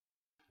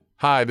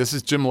Hi, this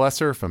is Jim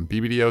Lesser from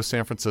BBDO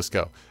San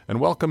Francisco, and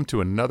welcome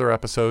to another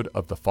episode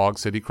of the Fog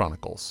City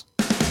Chronicles.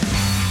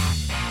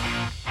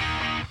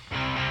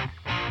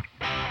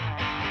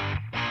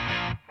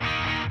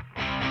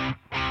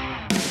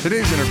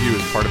 Today's interview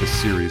is part of a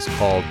series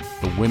called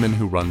The Women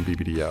Who Run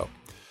BBDO.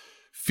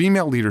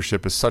 Female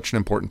leadership is such an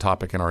important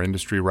topic in our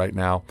industry right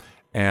now,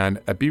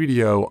 and at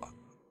BBDO,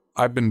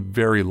 I've been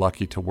very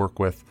lucky to work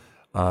with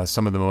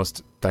some of the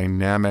most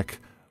dynamic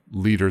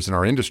leaders in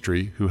our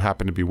industry who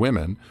happen to be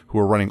women who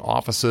are running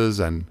offices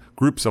and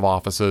groups of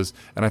offices.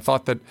 And I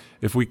thought that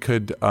if we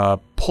could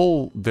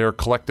pull their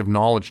collective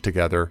knowledge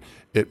together,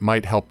 it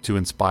might help to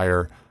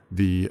inspire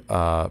the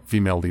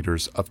female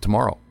leaders of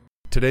tomorrow.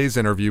 Today's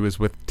interview is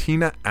with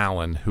Tina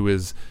Allan, who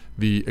is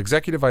the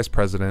Executive Vice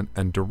President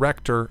and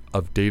Director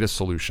of Data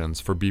Solutions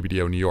for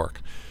BBDO New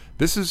York.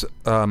 This is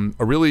a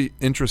really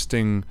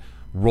interesting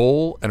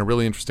role and a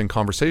really interesting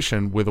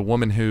conversation with a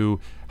woman who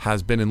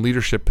has been in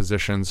leadership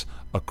positions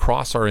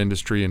across our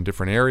industry in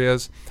different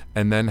areas,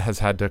 and then has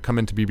had to come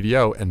into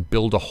BBDO and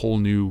build a whole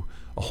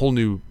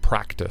new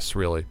practice,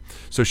 really.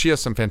 So she has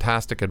some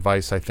fantastic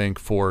advice, I think,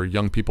 for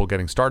young people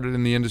getting started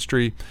in the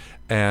industry,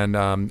 and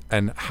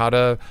how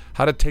to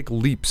take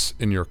leaps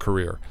in your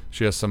career.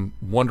 She has some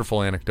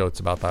wonderful anecdotes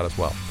about that as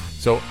well.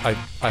 So I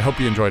hope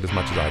you enjoyed as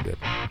much as I did.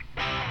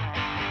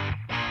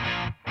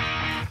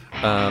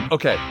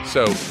 Okay,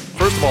 so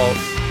first of all,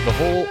 the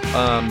whole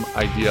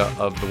idea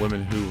of the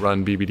Women Who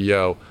Run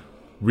BBDO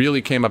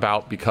really came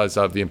about because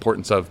of the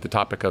importance of the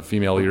topic of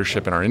female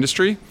leadership in our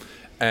industry,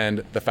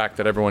 and the fact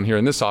that everyone here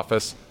in this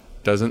office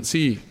doesn't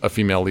see a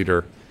female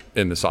leader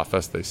in this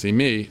office. They see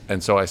me.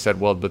 And so I said,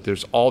 well, but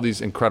there's all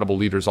these incredible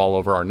leaders all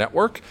over our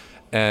network,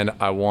 and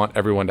I want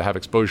everyone to have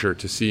exposure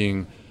to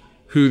seeing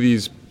who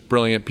these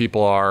brilliant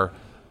people are,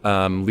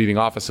 leading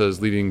offices,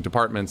 leading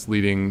departments,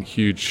 leading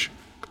huge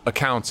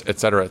accounts, et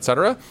cetera, et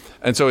cetera.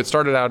 And so it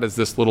started out as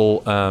this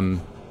little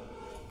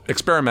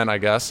experiment, I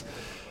guess.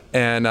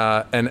 And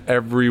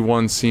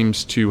everyone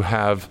seems to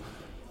have,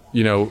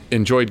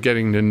 enjoyed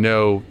getting to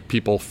know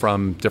people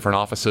from different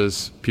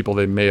offices, people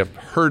they may have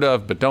heard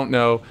of but don't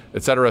know,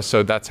 et cetera.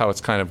 So that's how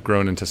it's kind of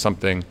grown into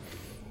something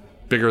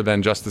bigger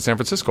than just the San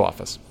Francisco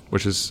office,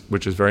 which is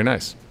very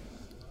nice.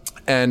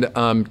 And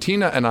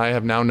Tina and I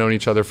have now known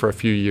each other for a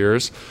few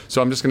years.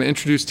 So I'm just going to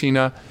introduce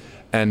Tina,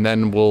 and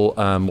then we'll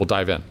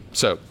dive in.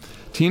 So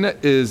Tina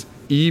is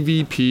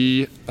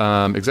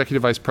EVP,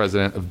 Executive Vice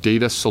President of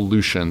Data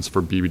Solutions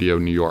for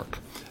BBDO New York.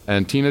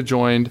 And Tina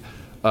joined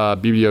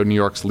BBDO New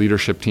York's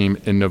leadership team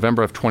in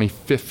November of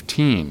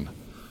 2015.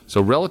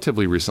 So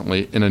relatively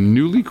recently, in a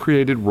newly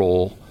created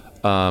role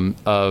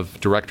of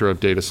Director of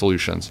Data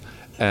Solutions,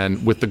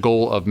 and with the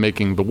goal of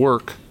making the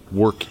work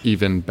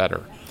even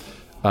better.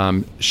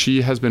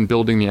 She has been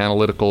building the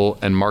analytical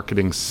and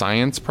marketing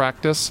science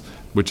practice,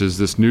 which is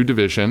this new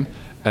division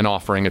and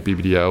offering at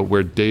BBDO,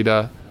 where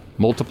data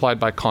multiplied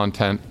by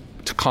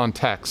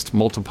context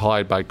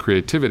multiplied by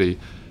creativity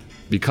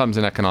becomes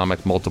an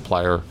economic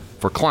multiplier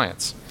for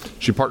clients.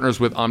 She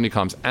partners with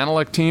Omnicom's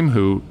Analytic team,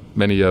 who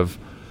many of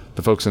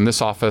the folks in this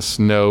office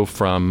know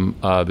from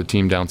the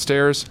team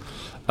downstairs,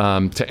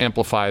 to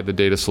amplify the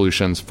data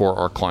solutions for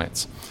our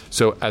clients.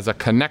 So as a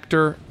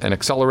connector, an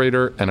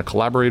accelerator, and a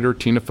collaborator,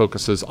 Tina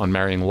focuses on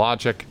marrying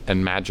logic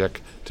and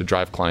magic to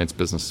drive clients'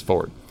 business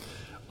forward.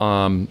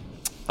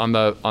 On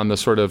the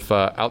sort of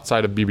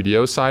outside of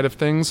BBDO side of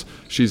things,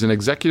 she's an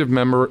executive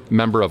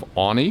member of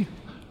ONI,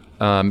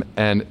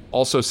 and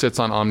also sits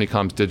on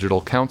Omnicom's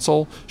Digital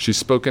Council. She's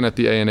spoken at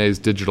the ANA's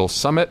Digital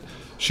Summit.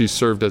 She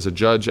served as a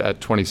judge at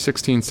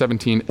 2016,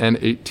 17, and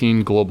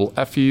 18 Global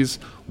Effies,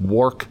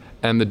 WARC,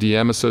 and the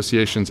DM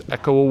Association's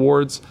Echo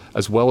Awards,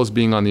 as well as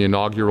being on the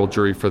inaugural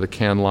jury for the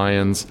Cannes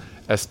Lions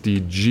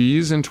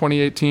SDGs in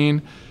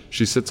 2018.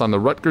 She sits on the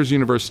Rutgers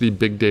University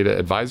Big Data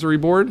Advisory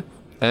Board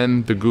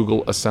and the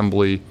Google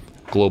Assembly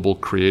Global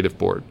Creative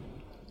Board.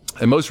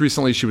 And most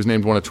recently, she was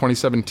named one of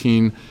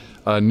 2017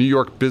 New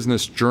York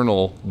Business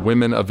Journal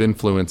Women of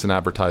Influence in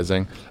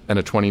Advertising, and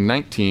a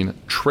 2019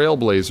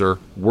 Trailblazer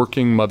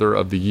Working Mother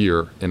of the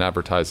Year in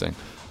Advertising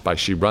by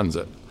She Runs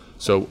It.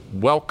 So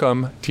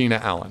welcome, Tina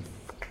Allan.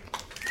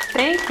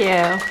 Thank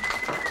you.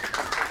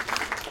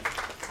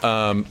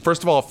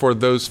 First of all, for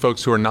those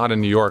folks who are not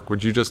in New York,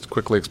 would you just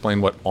quickly explain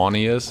what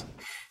ONI is?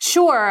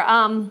 Sure.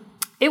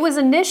 It was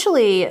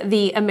initially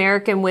the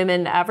American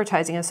Women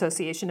Advertising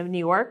Association of New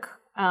York.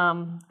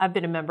 I've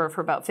been a member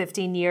for about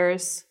 15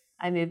 years.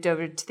 I moved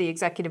over to the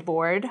executive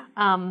board,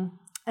 and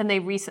they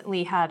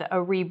recently had a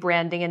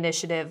rebranding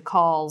initiative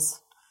called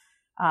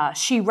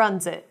She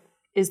Runs It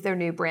is their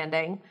new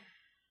branding.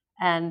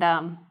 And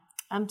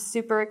I'm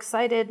super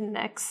excited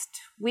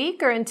next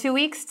week or in 2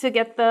 weeks to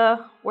get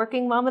the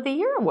Working Mom of the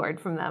Year award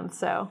from them.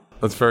 So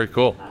that's very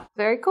cool.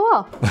 Very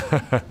cool.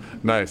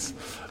 Nice.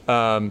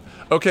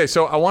 Okay,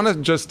 so I want to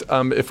just,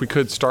 if we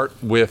could start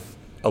with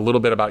a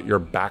little bit about your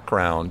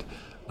background,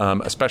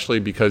 especially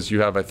because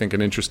you have, I think,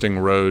 an interesting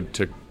road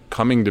to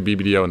coming to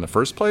BBDO in the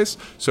first place.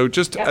 So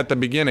just at the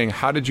beginning,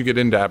 how did you get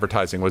into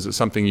advertising? Was it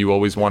something you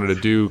always wanted to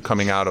do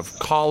coming out of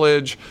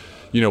college?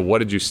 what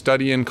did you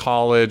study in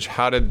college?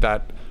 How did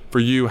that, for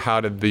you,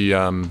 how did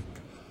the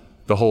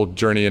whole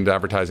journey into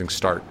advertising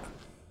start?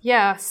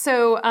 Yeah,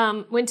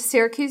 so went to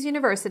Syracuse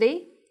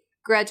University,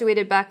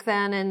 graduated back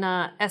then in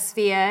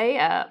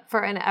SVA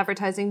for an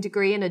advertising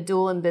degree and a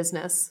dual in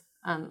business.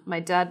 My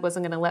dad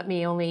wasn't going to let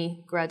me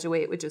only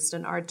graduate with just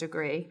an art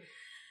degree.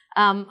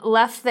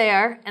 Left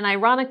there, and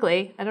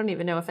ironically, I don't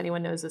even know if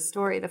anyone knows this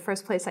story, the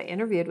first place I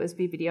interviewed was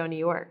BBDO New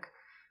York.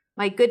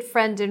 My good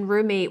friend and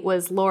roommate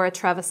was Laura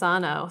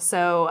Travisano.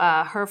 So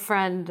her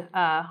friend,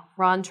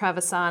 Ron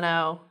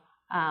Travisano,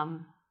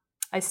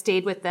 I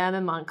stayed with them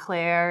in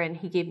Montclair, and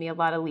he gave me a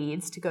lot of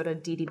leads to go to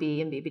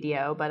DDB and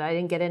BBDO, but I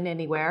didn't get in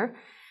anywhere.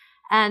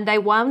 And I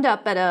wound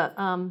up at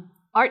a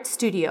art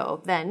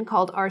studio then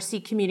called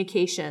RC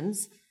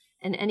Communications.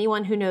 And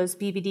anyone who knows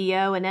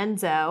BBDO and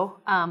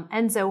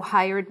Enzo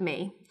hired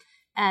me.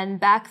 And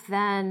back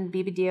then,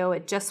 BBDO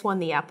had just won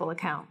the Apple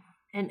account.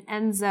 And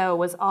Enzo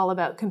was all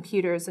about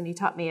computers, and he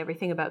taught me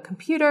everything about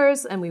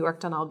computers, and we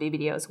worked on all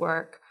BBDO's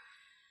work.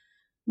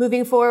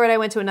 Moving forward, I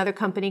went to another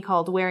company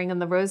called Waring and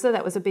the Rosa.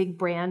 That was a big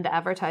brand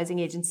advertising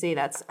agency.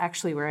 That's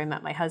actually where I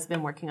met my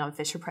husband, working on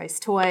Fisher-Price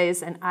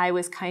toys. And I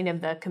was kind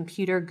of the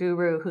computer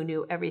guru who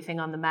knew everything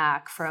on the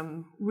Mac,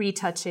 from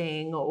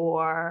retouching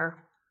or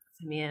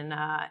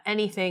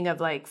anything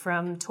of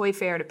from Toy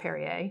Fair to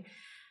Perrier.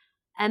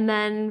 And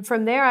then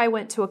from there, I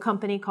went to a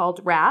company called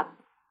Wrap.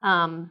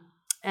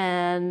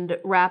 And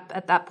Wrap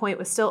at that point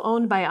was still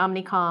owned by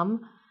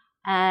Omnicom.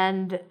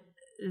 And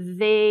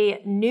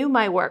they knew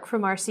my work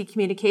from RC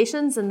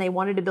Communications, and they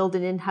wanted to build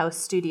an in-house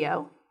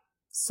studio.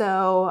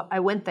 So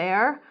I went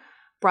there,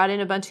 brought in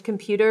a bunch of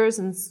computers,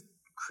 and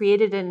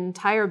created an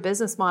entire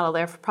business model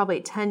there for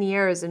probably 10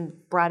 years and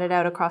brought it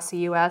out across the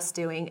US,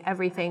 doing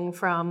everything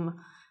from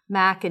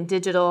Mac and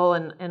digital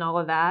and all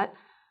of that.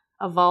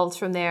 Evolved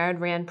from there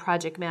and ran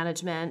project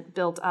management,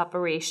 built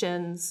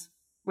operations,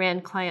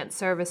 ran client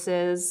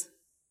services,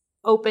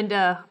 opened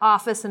an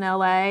office in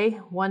LA,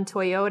 one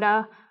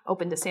Toyota,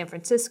 opened a San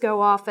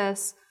Francisco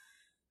office,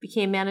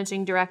 became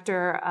managing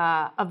director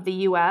of the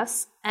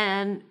US,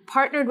 and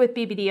partnered with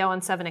BBDO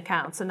on 7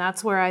 accounts. And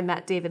that's where I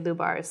met David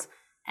Lubars.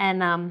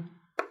 And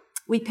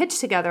we pitched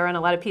together on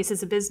a lot of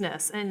pieces of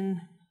business. And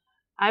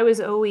I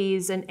was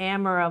always an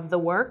enamored of the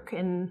work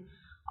and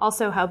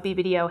also how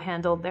BBDO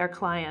handled their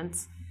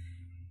clients.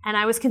 And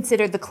I was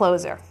considered the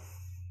closer.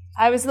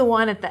 I was the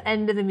one at the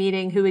end of the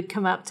meeting who would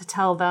come up to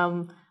tell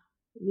them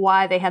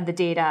why they had the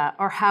data,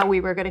 or how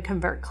we were going to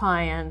convert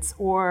clients,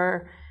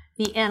 or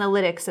the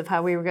analytics of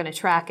how we were going to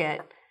track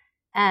it.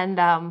 And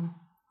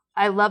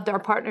I loved our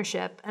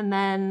partnership. And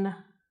then,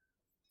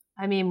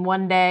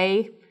 one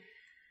day,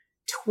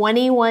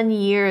 21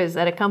 years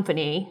at a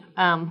company,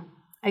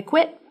 I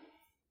quit.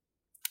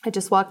 I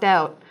just walked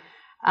out.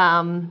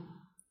 And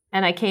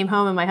I came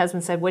home, and my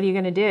husband said, "What are you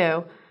going to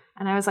do?"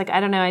 And I was like,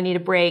 "I don't know. I need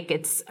a break.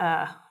 It's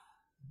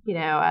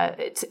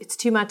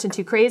too much and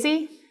too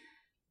crazy."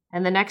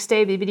 And the next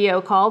day,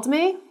 BBDO called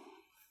me,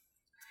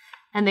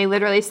 and they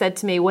literally said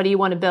to me, "What do you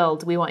want to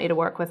build? We want you to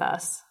work with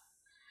us."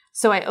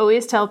 So I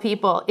always tell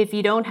people, if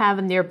you don't have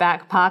in your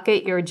back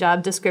pocket your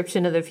job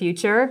description of the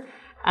future,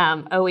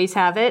 always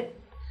have it.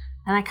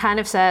 And I kind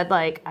of said,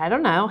 I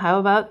don't know, how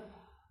about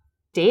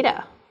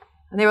data?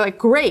 And they were like,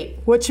 "Great,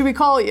 what should we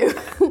call you?"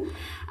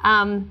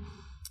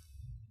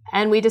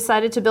 And we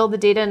decided to build the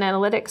data and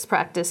analytics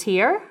practice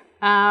here.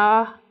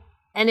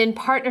 And in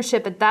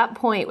partnership at that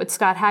point with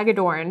Scott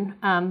Hagedorn,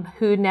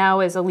 who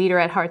now is a leader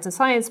at Hearts and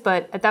Science,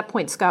 but at that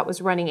point Scott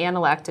was running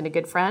Analect and a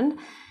good friend.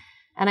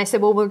 And I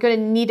said, well, we're going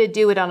to need to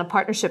do it on a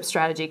partnership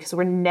strategy because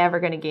we're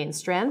never going to gain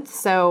strength.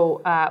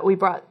 So we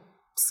brought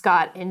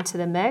Scott into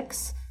the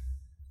mix.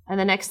 And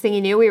the next thing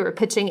you knew, we were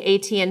pitching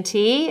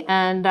AT&T,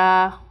 and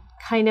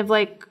kind of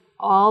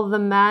all the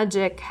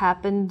magic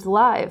happened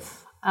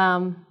live.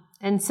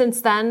 And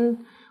since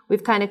then,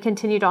 we've kind of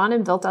continued on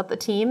and built out the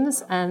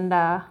teams. And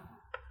I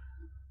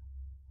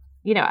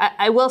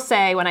will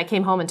say, when I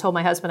came home and told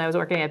my husband I was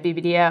working at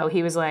BBDO,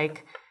 he was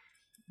like,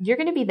 "You're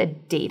going to be the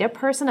data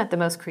person at the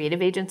most creative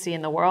agency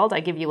in the world? I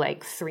give you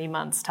 3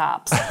 months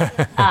tops."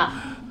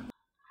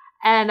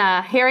 And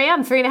here I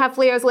am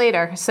 3.5 years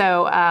later.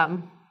 So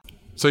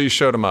you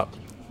showed him up.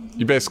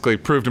 You basically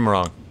proved him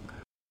wrong.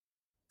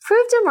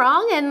 Proved him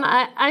wrong. And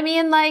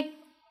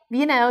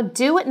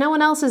do what no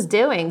one else is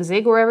doing.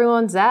 Zig where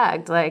everyone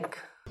zagged.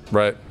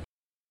 Right.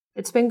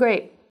 It's been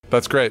great.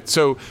 That's great.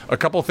 So a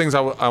couple of things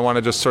I want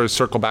to just sort of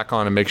circle back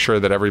on and make sure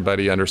that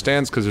everybody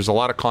understands, because there's a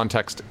lot of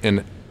context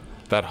in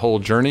that whole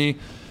journey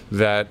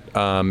that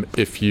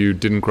if you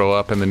didn't grow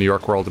up in the New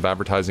York world of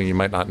advertising, you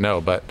might not know.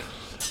 But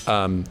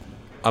I'm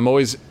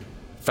always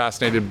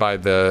fascinated by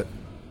the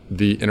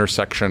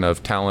intersection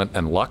of talent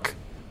and luck,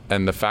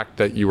 and the fact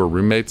that you were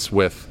roommates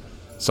with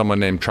someone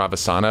named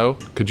Travisano.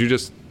 Could you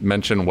just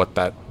mention what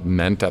that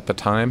meant at the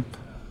time?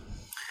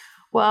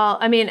 Well,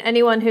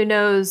 anyone who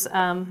knows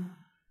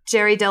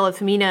Jerry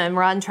Delafemina and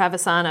Ron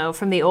Travisano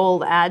from the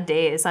old ad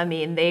days,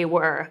 they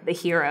were the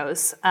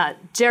heroes.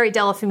 Jerry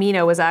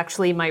Delafemina was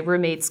actually my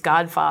roommate's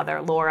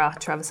godfather, Laura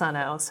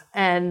Travisano's.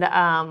 And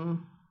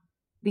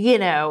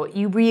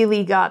you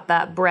really got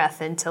that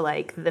breath into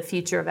like the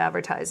future of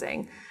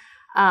advertising.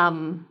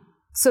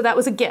 So that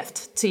was a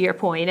gift, to your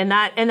point, and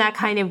that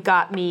kind of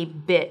got me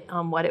bit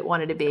on what it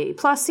wanted to be.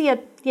 Plus, he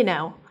had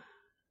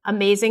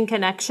amazing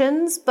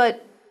connections,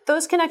 but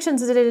those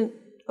connections didn't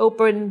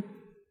open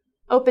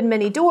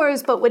many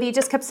doors. But what he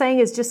just kept saying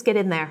is, just get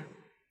in there,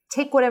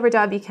 take whatever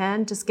job you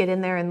can, just get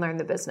in there and learn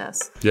the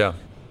business. Yeah,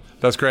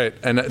 that's great,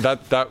 and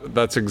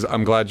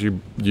I'm glad you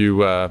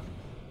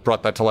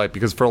brought that to light,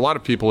 because for a lot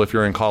of people, if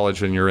you're in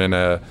college and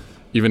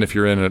even if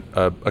you're in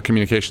a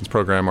communications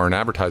program or an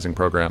advertising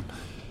program,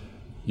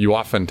 you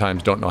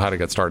oftentimes don't know how to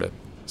get started.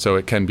 So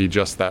it can be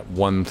just that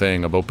one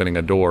thing of opening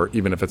a door,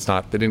 even if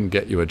they didn't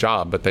get you a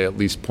job, but they at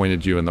least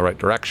pointed you in the right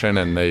direction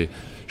and they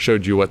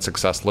showed you what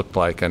success looked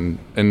like. And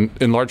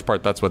in large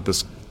part, that's what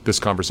this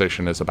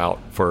conversation is about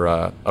for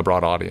a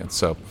broad audience.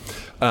 So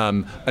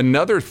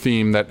another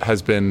theme that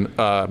has been,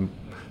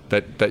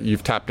 that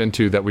you've tapped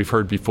into that we've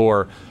heard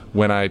before,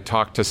 when I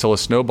talked to Scylla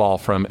Snowball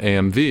from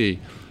AMV,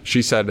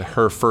 she said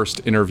her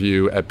first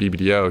interview at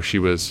BBDO, she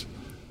was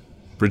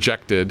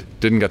rejected,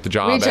 didn't get the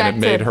job, and it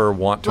made her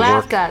want to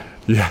Laughed work. at.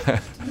 Yeah.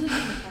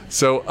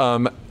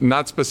 So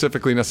not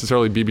specifically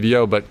necessarily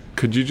BBDO, but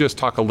could you just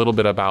talk a little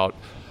bit about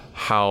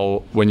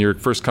how, when you're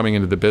first coming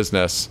into the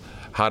business,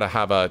 how to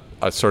have a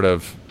sort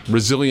of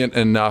resilient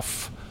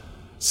enough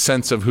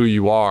sense of who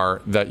you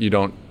are that you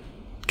don't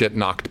get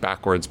knocked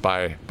backwards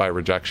by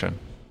rejection?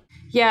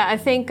 Yeah, I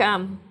think,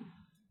 and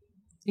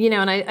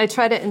I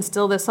try to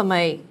instill this on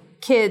my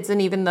kids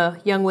and even the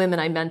young women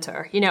I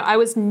mentor. I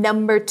was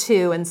number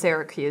 2 in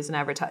Syracuse in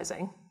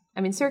advertising.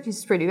 I mean, Syracuse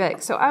is pretty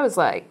big. So I was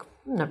like,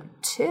 number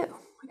 2.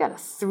 I got a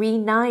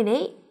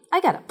 3.98. I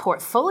got a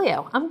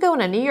portfolio. I'm going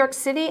to New York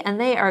City and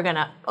they are going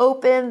to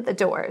open the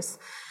doors.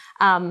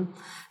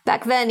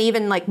 Back then,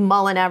 even like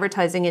Mullen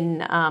advertising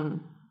in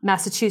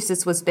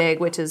Massachusetts was big,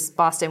 which is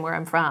Boston, where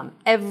I'm from.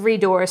 Every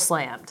door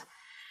slammed.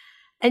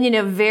 And,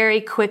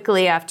 very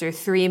quickly after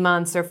 3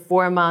 months or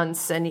 4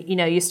 months, and,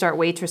 you start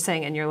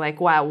waitressing and you're like,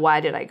 wow, why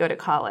did I go to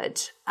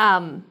college?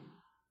 And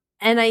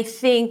I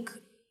think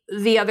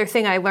the other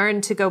thing I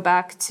learned, to go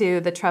back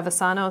to the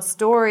Trevisano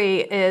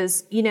story,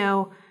 is,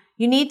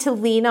 you need to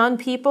lean on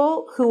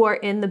people who are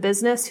in the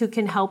business who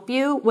can help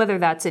you, whether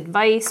that's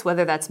advice,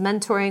 whether that's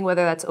mentoring,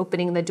 whether that's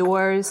opening the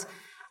doors.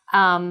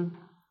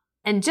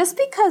 And just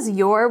because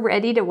you're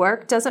ready to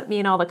work doesn't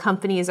mean all the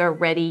companies are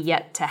ready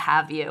yet to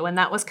have you. And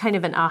that was kind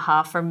of an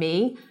aha for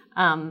me.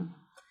 And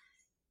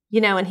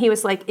he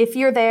was like, if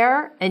you're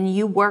there and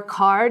you work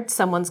hard,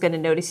 someone's going to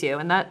notice you.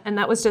 And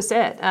that was just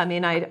it. I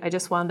mean, I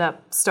just wound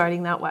up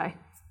starting that way.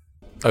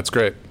 That's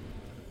great.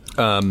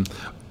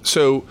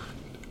 So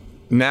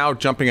now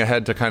jumping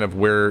ahead to kind of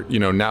where,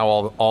 now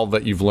all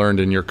that you've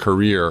learned in your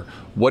career,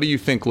 what do you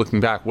think,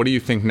 looking back, what do you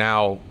think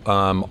now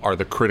are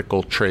the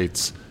critical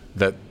traits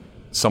that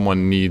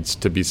someone needs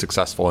to be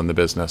successful in the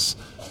business?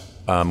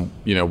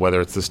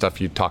 Whether it's the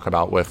stuff you talk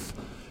about with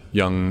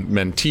young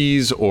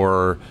mentees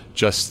or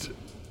just,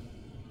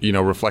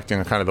 reflecting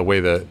on kind of the way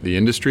that the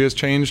industry has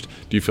changed.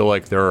 Do you feel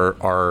like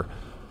there are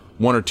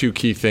one or two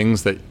key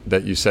things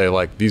that you say,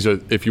 like, these are,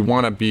 if you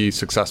want to be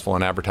successful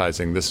in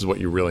advertising, this is what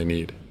you really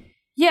need?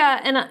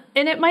 Yeah,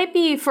 and it might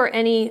be for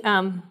any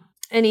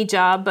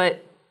job,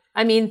 but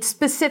I mean,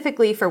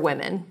 specifically for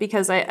women,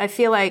 because I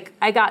feel like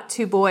I got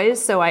 2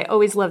 boys, so I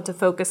always love to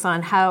focus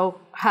on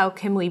how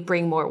can we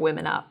bring more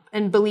women up.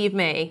 And believe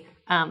me,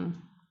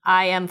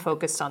 I am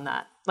focused on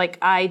that. Like,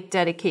 I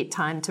dedicate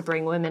time to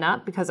bring women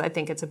up because I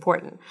think it's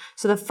important.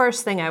 So the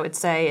first thing I would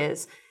say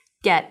is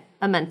get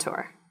a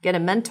mentor. Get a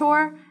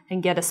mentor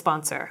and get a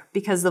sponsor,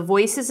 because the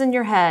voices in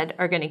your head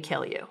are going to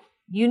kill you.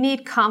 You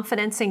need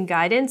confidence and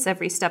guidance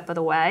every step of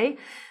the way.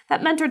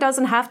 That mentor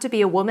doesn't have to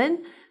be a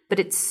woman, but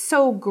it's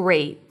so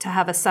great to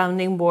have a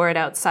sounding board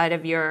outside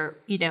of your,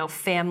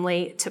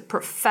 family to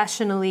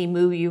professionally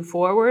move you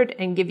forward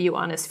and give you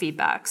honest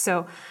feedback.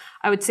 So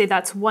I would say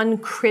that's one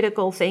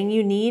critical thing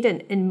you need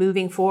in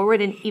moving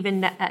forward and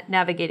even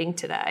navigating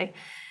today.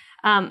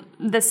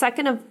 The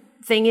second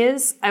thing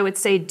is, I would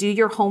say, do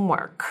your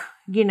homework.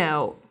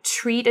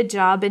 Treat a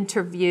job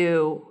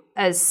interview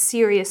as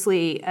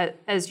seriously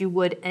as you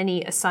would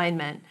any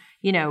assignment.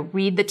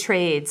 Read the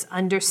trades,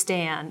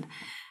 understand.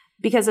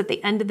 Because at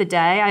the end of the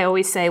day, I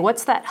always say,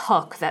 what's that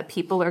hook that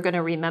people are going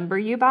to remember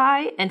you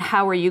by, and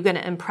how are you going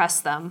to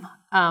impress them?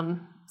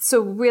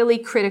 So really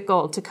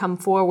critical to come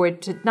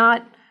forward to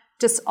not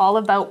just all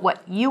about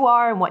what you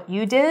are and what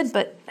you did,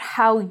 but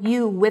how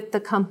you with the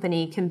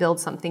company can build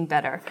something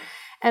better.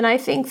 And I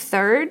think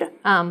third,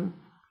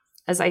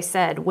 as I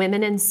said,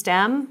 women in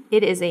STEM,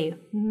 it is a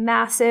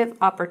massive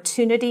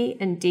opportunity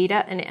in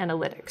data and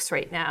analytics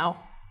right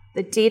now.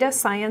 The data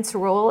science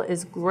role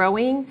is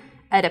growing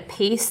at a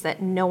pace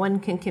that no one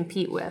can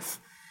compete with.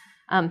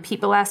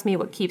 People ask me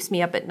what keeps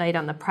me up at night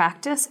on the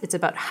practice. It's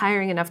about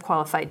hiring enough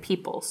qualified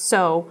people.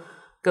 So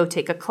go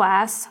take a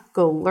class,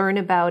 go learn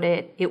about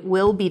it. It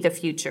will be the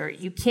future.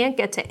 You can't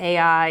get to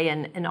AI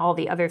and all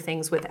the other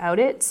things without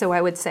it. So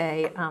I would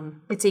say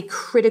it's a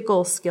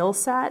critical skill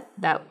set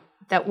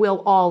that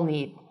we'll all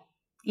need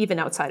even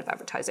outside of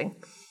advertising.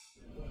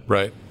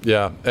 Right.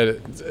 Yeah. And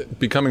it's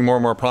becoming more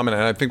and more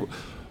prominent. And I think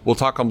we'll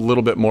talk a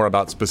little bit more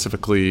about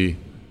specifically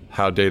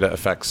how data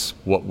affects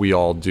what we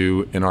all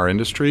do in our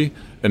industry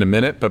in a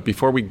minute. But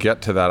before we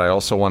get to that, I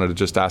also wanted to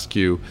just ask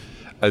you,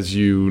 as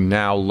you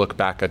now look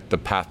back at the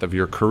path of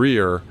your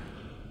career,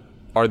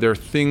 are there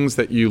things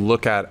that you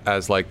look at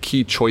as like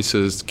key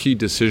choices, key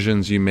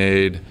decisions you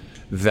made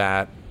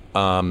that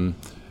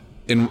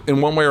in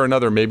one way or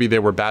another, maybe they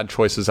were bad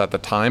choices at the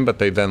time, but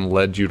they then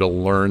led you to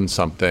learn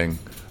something?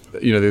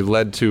 You know, they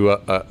led to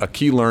a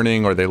key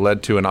learning, or they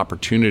led to an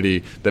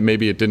opportunity that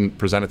maybe it didn't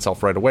present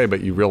itself right away,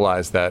 but you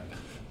realized that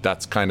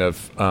that's kind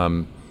of,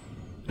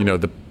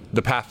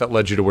 the path that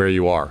led you to where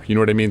you are. You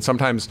know what I mean?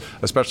 Sometimes,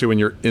 especially when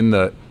you're in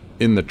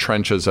the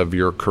trenches of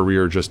your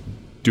career, just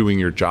doing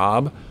your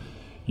job,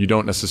 you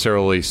don't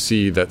necessarily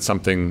see that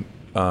something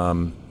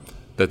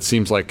that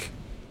seems like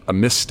a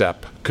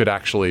misstep could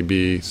actually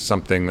be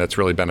something that's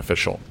really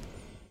beneficial.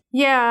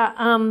 Yeah,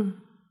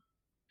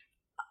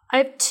 I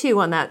have two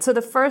on that. So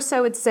the first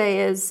I would say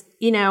is,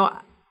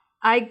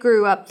 I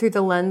grew up through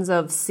the lens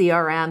of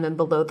CRM and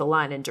below the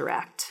line and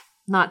direct,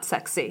 not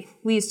sexy.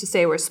 We used to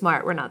say we're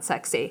smart, we're not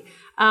sexy.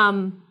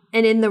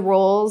 And in the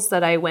roles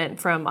that I went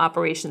from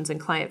operations and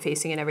client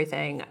facing and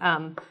everything,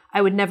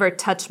 I would never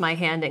touch my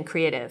hand in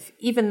creative,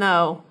 even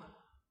though,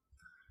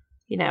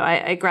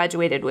 I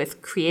graduated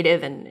with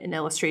creative and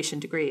illustration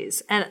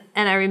degrees. And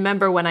I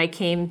remember when I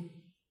came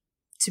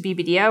to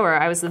BBDO, or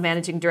I was the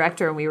managing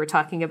director, and we were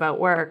talking about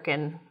work,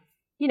 and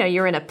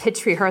you're in a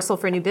pitch rehearsal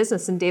for a new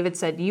business, and David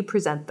said, "You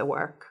present the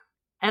work."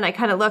 And I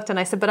kind of looked and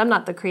I said, "But I'm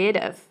not the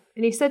creative."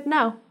 And he said,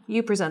 "No,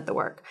 you present the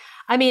work."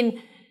 I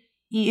mean,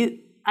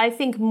 I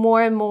think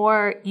more and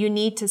more you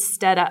need to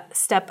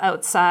step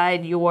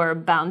outside your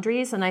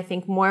boundaries. And I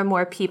think more and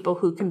more people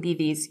who can be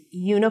these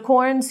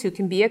unicorns, who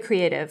can be a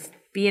creative,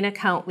 be an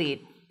account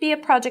lead, be a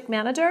project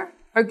manager,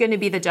 are going to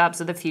be the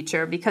jobs of the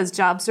future, because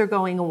jobs are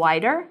going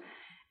wider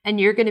and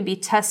you're going to be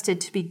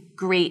tested to be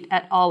great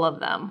at all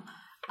of them.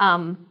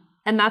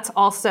 And that's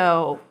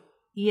also,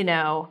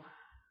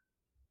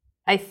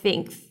 I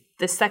think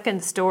the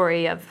second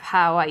story of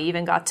how I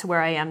even got to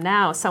where I am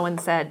now. Someone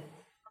said,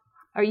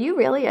 "Are you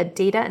really a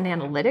data and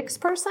analytics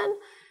person?"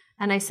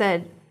 And I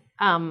said,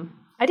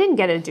 I didn't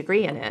get a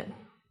degree in it,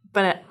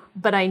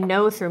 but I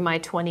know through my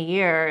 20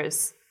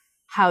 years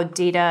how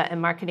data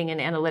and marketing and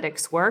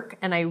analytics work.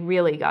 And I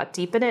really got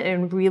deep in it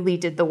and really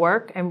did the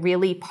work and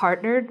really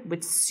partnered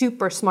with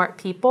super smart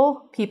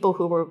people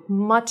who were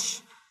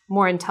much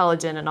more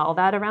intelligent and all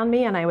that around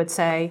me. And I would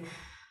say,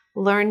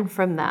 learn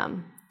from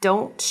them.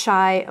 Don't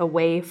shy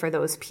away for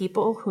those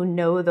people who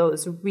know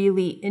those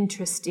really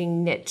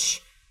interesting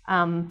niche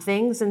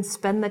things, and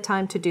spend the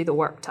time to do the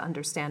work to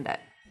understand it.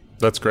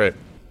 That's great.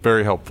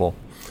 Very helpful.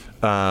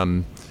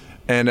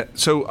 And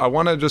so I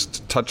want to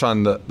just touch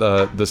on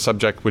the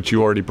subject which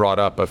you already brought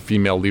up of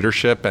female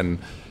leadership, and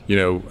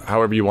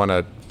however you want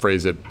to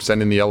phrase it,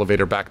 sending the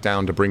elevator back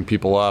down to bring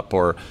people up,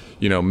 or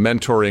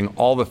mentoring,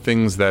 all the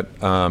things that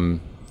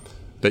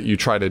that you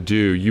try to do.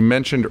 You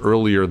mentioned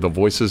earlier the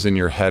voices in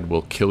your head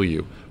will kill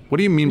you. What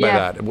do you mean by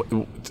that?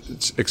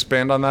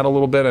 Expand on that a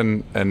little bit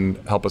and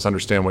help us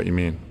understand what you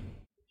mean.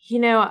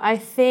 I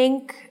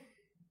think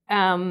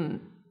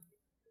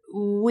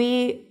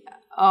we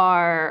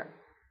are,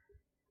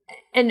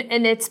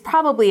 and it's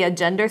probably a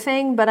gender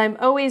thing, but I'm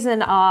always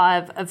in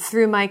awe of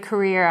through my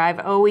career, I've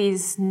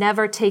always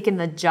never taken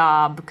the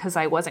job because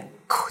I wasn't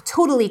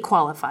totally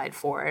qualified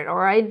for it,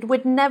 or I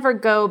would never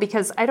go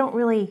because I don't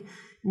really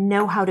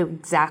know how to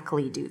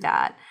exactly do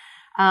that.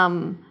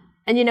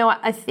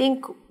 I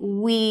think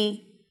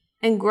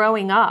and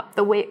growing up,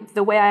 the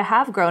way I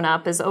have grown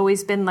up has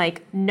always been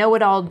like, know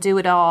it all, do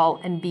it all,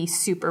 and be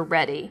super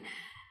ready.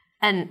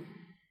 And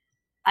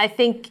I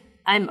think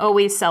I'm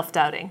always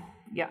self-doubting.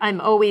 Yeah,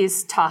 I'm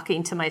always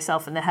talking to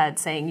myself in the head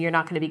saying, you're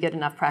not going to be good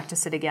enough,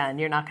 practice it again.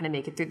 You're not going to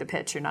make it through the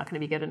pitch. You're not going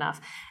to be good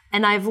enough.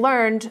 And I've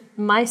learned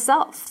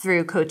myself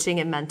through coaching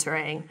and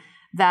mentoring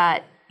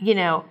that,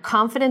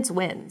 confidence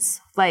wins.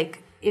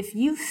 Like, if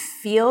you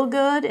feel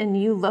good and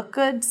you look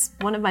good,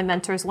 one of my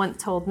mentors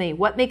once told me,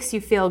 "What makes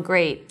you feel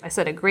great?" I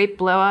said, "A great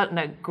blowout and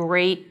a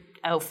great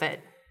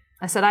outfit."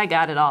 I said, "I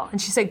got it all." And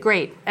she said,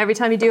 "Great. Every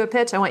time you do a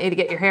pitch, I want you to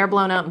get your hair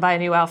blown out and buy a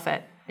new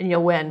outfit and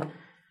you'll win."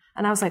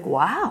 And I was like,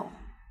 wow,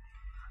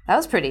 that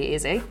was pretty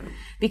easy,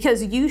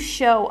 because you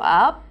show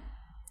up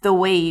the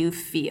way you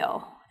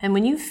feel. And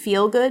when you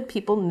feel good,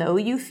 people know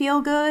you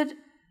feel good.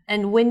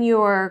 And when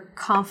you're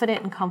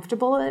confident and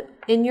comfortable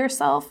in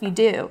yourself, you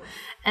do.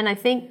 And I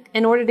think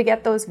in order to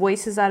get those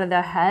voices out of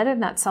their head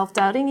and that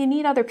self-doubting, you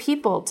need other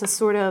people to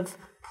sort of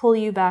pull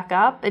you back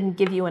up and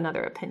give you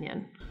another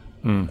opinion.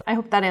 I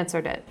hope that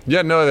answered it.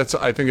 Yeah, no,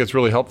 I think it's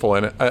really helpful.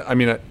 And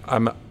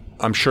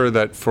I'm sure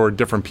that for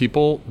different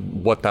people,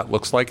 what that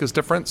looks like is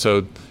different.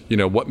 So,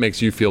 what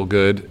makes you feel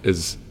good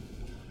is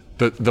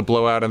the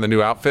blowout and the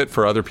new outfit.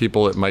 For other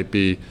people, it might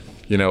be,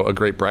 a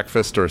great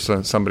breakfast, or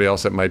somebody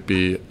else, it might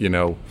be,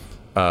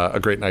 a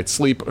great night's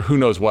sleep. Who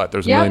knows what?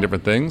 There's a million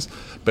different things.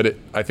 But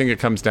I think it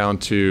comes down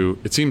to,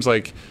 it seems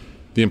like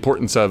the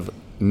importance of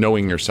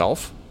knowing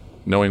yourself,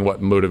 knowing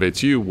what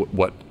motivates you,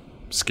 what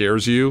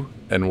scares you,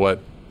 and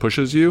what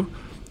pushes you,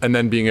 and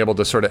then being able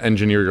to sort of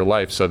engineer your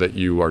life so that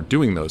you are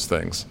doing those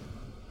things.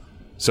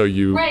 So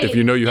if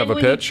you know you have a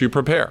pitch, you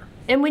prepare.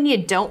 And when you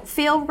don't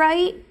feel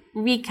right,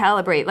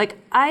 recalibrate. Like,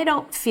 I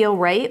don't feel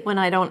right when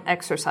I don't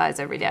exercise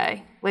every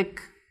day.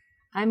 Like,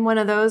 I'm one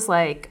of those,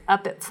 like,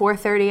 up at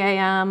 4:30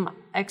 a.m.,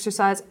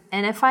 exercise.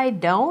 And if I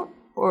don't,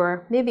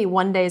 or maybe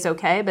one day's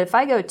okay, but if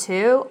I go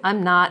 2,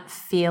 I'm not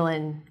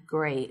feeling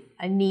great.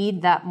 I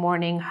need that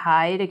morning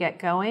high to get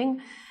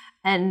going.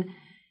 And,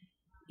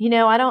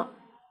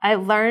 I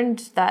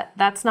learned that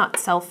that's not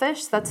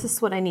selfish. That's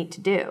just what I need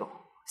to do.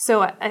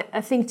 So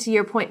I think to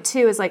your point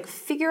too is like,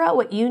 figure out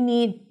what you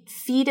need,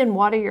 feed and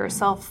water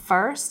yourself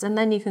first, and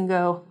then you can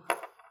go,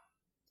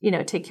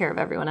 take care of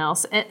everyone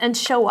else and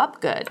show up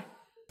good.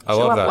 I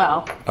love that.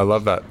 Well. I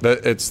love that.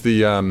 It's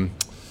the,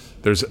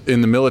 there's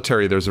in the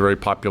military, there's a very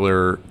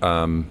popular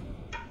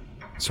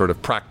sort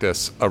of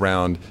practice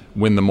around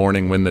win the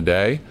morning, win the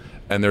day.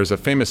 And there's a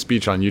famous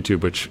speech on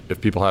YouTube, which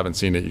if people haven't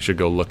seen it, you should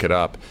go look it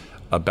up,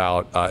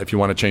 about if you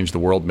want to change the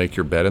world, make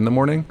your bed in the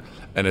morning.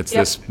 And it's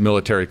this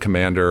military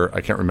commander, I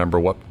can't remember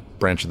what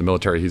branch of the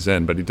military he's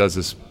in, but he does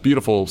this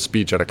beautiful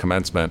speech at a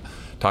commencement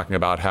talking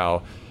about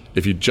how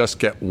if you just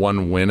get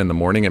one win in the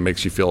morning, it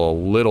makes you feel a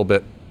little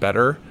bit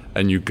better,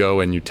 and you go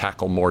and you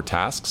tackle more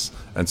tasks.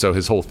 And so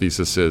his whole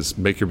thesis is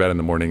make your bed in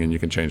the morning and you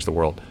can change the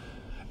world.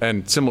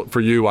 And similar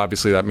for you,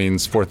 obviously that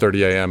means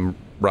 4:30 a.m.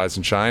 rise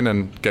and shine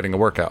and getting a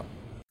workout.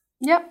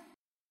 Yep.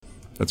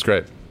 That's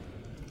great.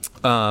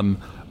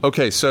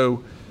 Okay,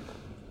 so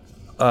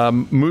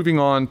moving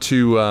on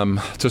to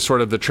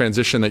sort of the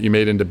transition that you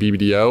made into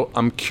BBDO,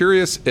 I'm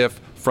curious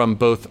if from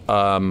both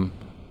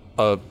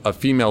a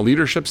female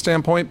leadership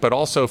standpoint, but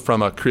also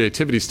from a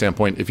creativity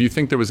standpoint, if you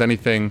think there was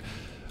anything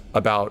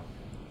about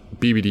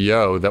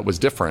BBDO that was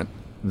different,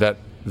 that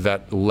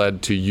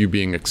led to you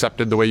being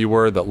accepted the way you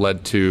were, that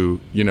led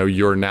to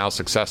your now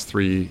success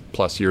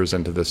 3+ years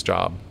into this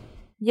job.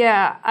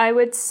 Yeah, I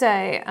would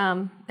say,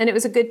 and it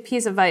was a good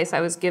piece of advice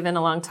I was given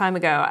a long time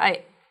ago.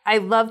 I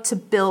love to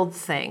build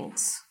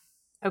things.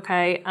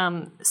 Okay.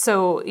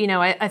 So,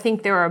 I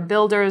think there are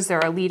builders,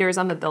 there are leaders.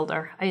 I'm a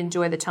builder. I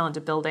enjoy the challenge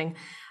of building.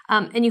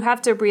 And you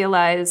have to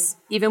realize,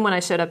 even when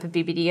I showed up at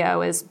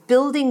BBDO, is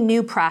building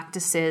new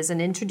practices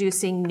and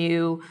introducing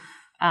new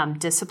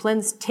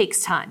disciplines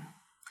takes time.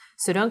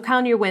 So don't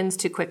count your wins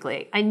too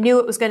quickly. I knew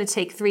it was going to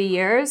take 3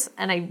 years.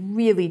 And I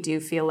really do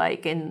feel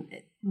like, in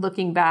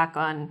looking back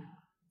on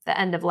the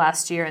end of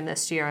last year and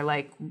this year,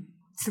 like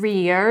 3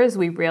 years,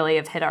 we really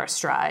have hit our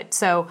stride.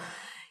 So,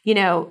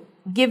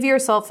 give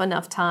yourself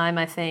enough time,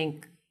 I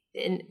think,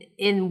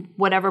 in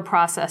whatever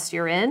process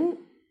you're in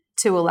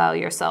to allow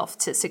yourself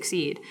to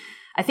succeed.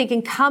 I think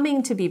in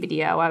coming to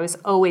BBDO, I was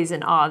always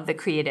in awe of the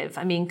creative.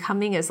 I mean,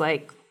 coming is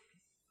like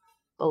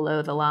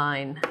below the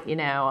line,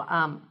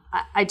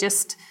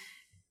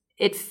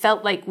 it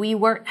felt like we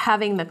weren't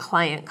having the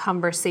client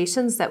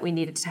conversations that we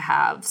needed to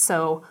have.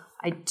 So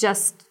I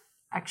just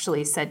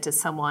actually said to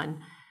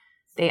someone,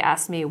 they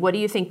asked me, what do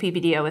you think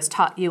BBDO has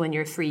taught you in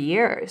your 3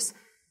 years?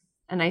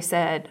 And I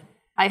said,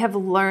 I have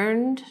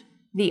learned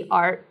the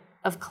art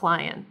of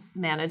client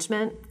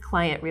management,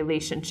 client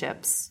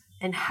relationships,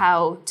 and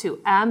how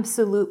to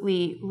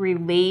absolutely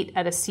relate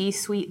at a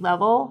C-suite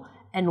level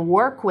and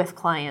work with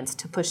clients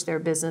to push their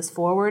business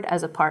forward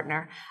as a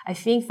partner. I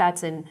think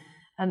that's an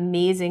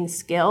amazing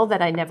skill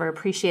that I never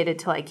appreciated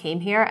till I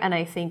came here, and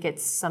I think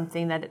it's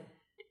something that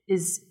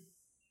is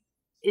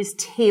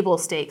table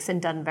stakes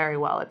and done very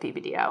well at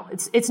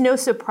BBDO. It's no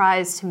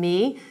surprise to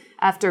me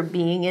after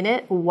being in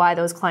it why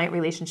those client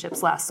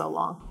relationships last so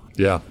long.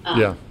 Yeah.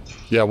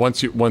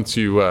 Once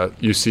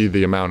you see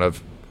the amount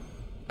of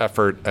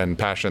effort and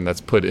passion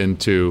that's put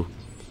into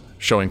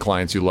showing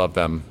clients you love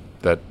them,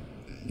 that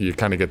you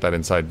kind of get that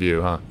inside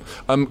view, huh?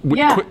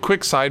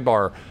 Quick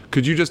sidebar.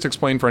 Could you just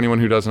explain for anyone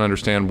who doesn't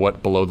understand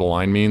what below the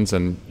line means?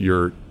 And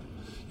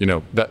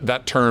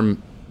that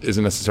term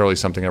isn't necessarily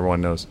something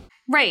everyone knows.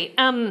 Right.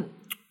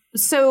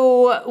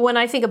 So when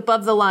I think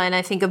above the line,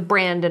 I think of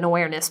brand and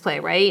awareness play,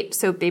 right?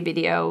 So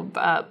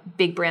BBDO,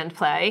 big brand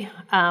play.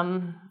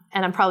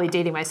 And I'm probably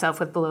dating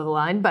myself with below the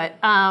line, but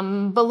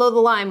below the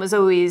line was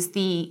always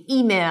the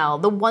email,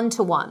 the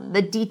one-to-one,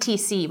 the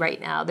DTC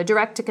right now, the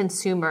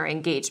direct-to-consumer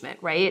engagement,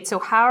 right? So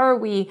how are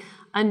we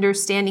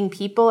understanding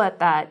people at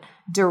that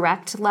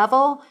direct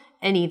level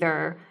and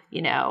either,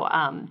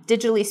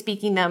 digitally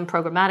speaking them,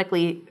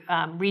 programmatically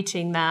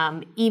reaching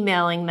them,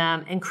 emailing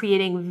them, and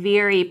creating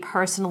very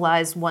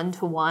personalized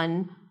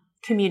one-to-one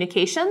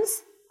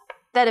communications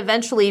that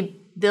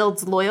eventually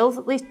builds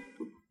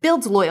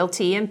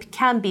loyalty and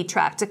can be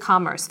tracked to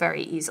commerce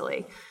very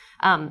easily.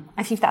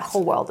 I think that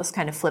whole world is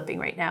kind of flipping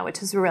right now,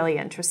 which is really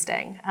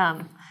interesting.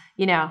 I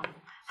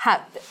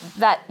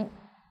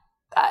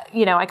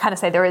kind of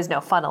say there is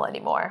no funnel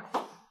anymore,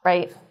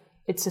 right?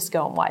 It's just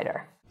going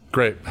wider.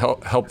 Great,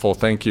 helpful,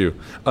 thank you.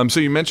 So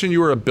you mentioned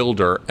you were a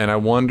builder, and I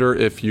wonder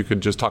if you could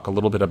just talk a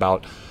little bit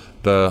about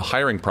the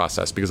hiring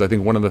process, because I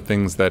think one of the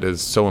things that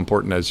is so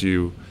important as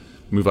you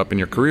move up in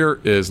your career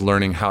is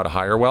learning how to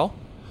hire well.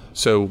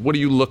 So what do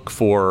you look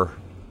for,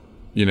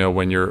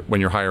 when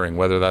you're hiring,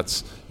 whether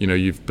that's,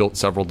 you've built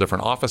several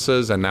different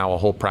offices and now a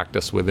whole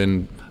practice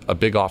within a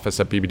big office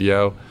at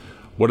BBDO.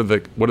 What are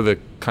the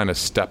kind of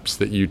steps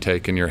that you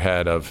take in your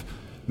head of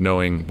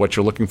knowing what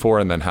you're looking for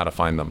and then how to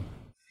find them?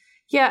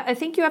 Yeah, I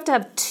think you have to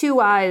have two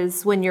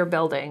eyes when you're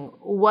building.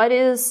 What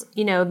is,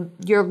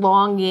 your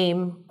long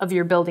game of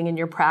your building in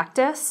your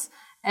practice,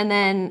 and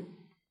then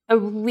a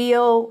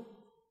real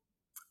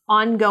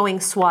ongoing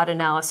SWOT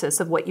analysis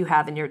of what you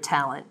have in your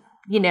talent.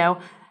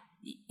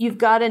 You've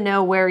got to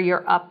know where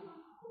you're up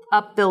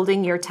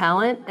building your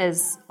talent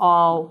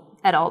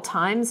at all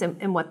times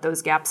and what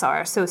those gaps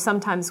are. So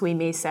sometimes we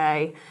may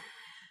say,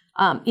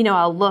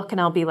 I'll look and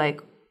I'll be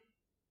like,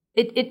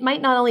 it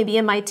might not only be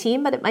in my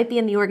team, but it might be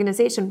in the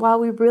organization. Well,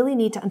 we really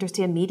need to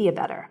understand media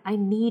better. I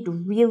need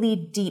really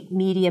deep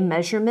media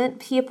measurement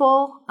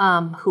people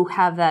who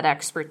have that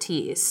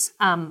expertise.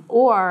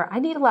 Or I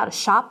need a lot of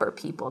shopper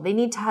people. They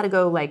need how to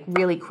go like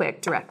really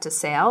quick direct to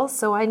sales.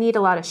 So I need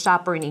a lot of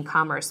shopper and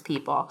e-commerce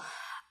people.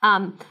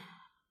 And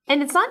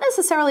it's not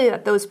necessarily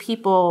that those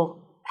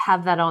people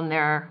have that on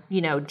their,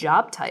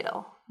 job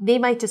title. They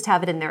might just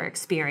have it in their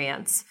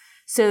experience.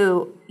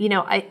 So,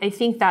 I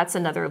think that's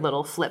another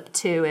little flip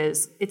too,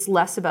 is it's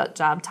less about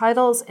job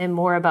titles and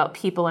more about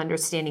people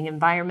understanding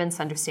environments,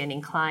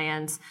 understanding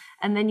clients.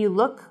 And then you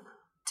look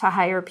to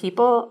hire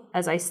people,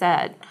 as I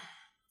said,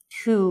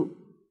 who,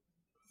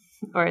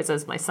 or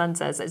as my son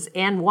says,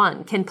 and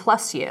one can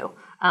plus you.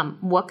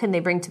 What can they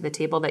bring to the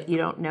table that you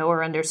don't know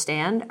or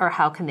understand, or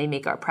how can they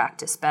make our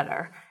practice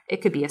better?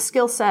 It could be a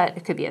skill set,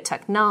 it could be a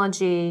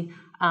technology,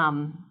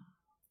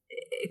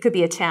 it could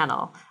be a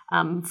channel.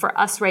 For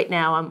us right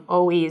now, I'm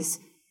always,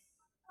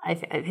 I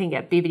think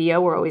at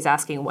BBDO, we're always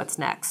asking what's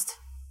next.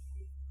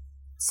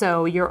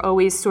 So you're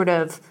always sort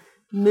of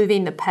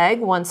moving the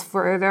peg once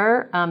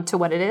further to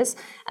what it is.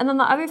 And then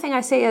the other thing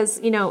I say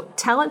is,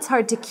 talent's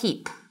hard to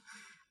keep.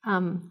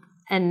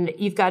 And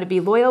you've got to be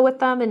loyal with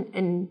them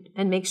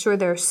and make sure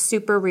they're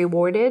super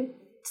rewarded.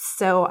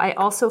 So I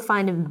also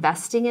find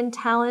investing in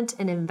talent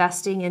and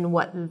investing in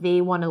what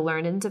they want to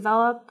learn and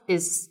develop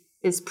is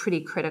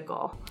pretty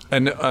critical.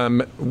 And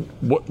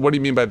what do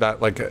you mean by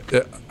that? Like,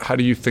 how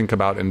do you think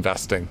about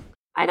investing?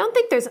 I don't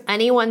think there's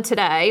anyone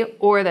today,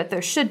 or that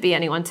there should be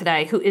anyone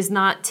today, who is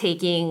not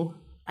taking,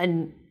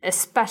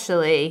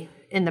 especially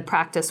in the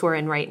practice we're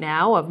in right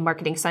now of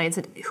marketing science,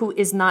 who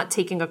is not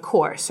taking a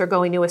course or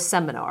going to a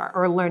seminar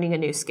or learning a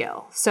new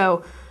skill.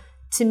 So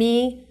to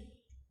me,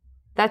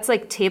 that's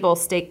like table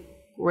stake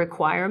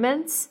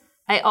requirements.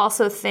 I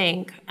also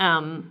think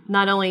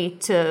not only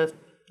to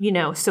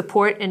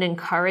support and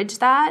encourage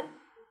that,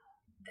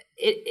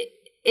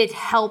 it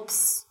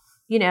helps,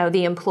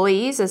 the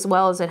employees as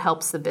well as it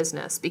helps the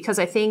business, because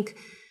I think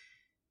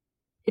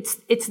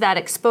it's that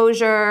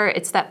exposure,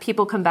 it's that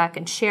people come back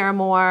and share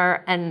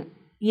more, and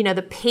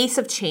the pace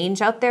of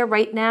change out there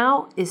right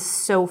now is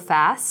so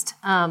fast,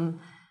 and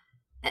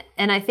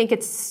I think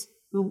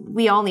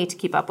we all need to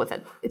keep up with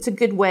it. It's a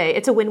good way.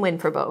 It's a win-win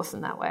for both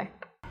in that way.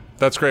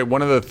 That's great.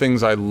 One of the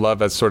things I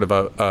love as sort of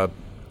a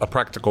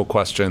practical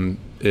question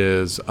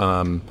is,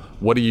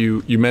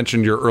 you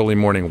mentioned your early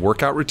morning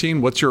workout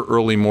routine. What's your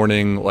early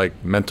morning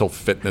mental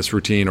fitness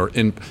routine, or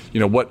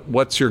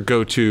what's your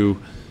go-to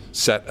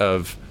set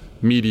of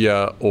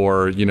media,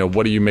 or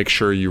what do you make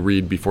sure you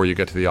read before you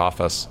get to the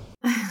office?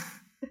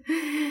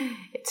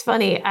 It's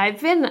funny.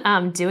 I've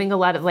been doing a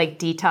lot of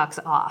detox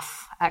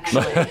off,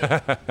 actually.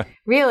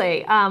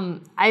 Really.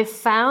 I've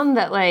found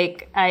that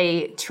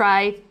I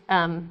try,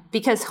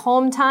 because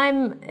home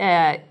time,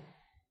 I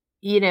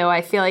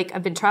feel like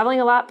I've been traveling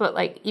a lot,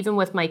 but even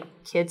with my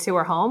kids who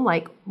are home,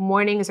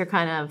 mornings are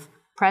kind of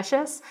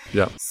precious.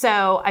 Yeah.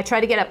 So I try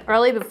to get up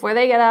early before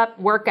they get up,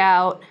 work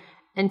out,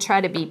 and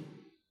try to be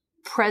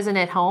present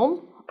at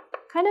home,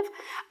 kind of.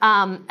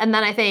 And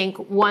then I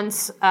think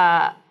once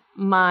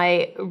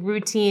my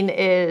routine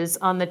is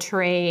on the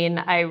train,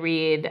 I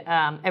read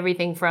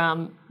everything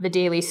from the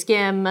daily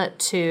skim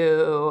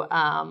to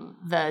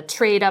the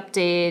trade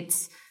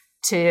updates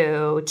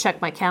to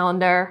check my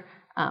calendar.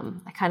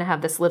 I kind of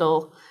have this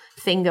little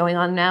thing going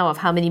on now of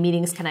how many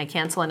meetings can I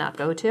cancel and not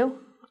go to?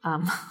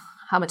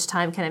 How much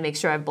time can I make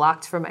sure I've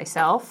blocked for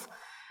myself?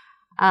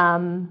 So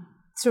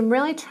I'm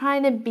really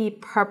trying to be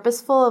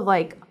purposeful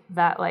of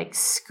that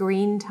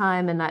screen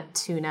time and that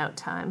tune out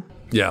time.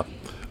 Yeah.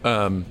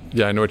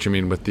 I know what you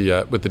mean with the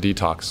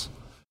detox.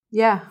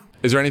 Yeah.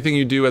 Is there anything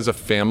you do as a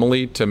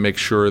family to make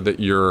sure that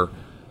you're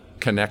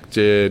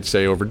connected,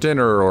 say over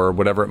dinner or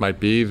whatever it might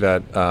be,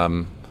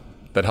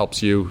 that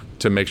helps you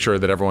to make sure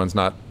that everyone's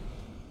not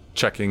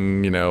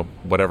checking,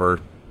 whatever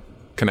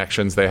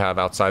connections they have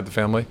outside the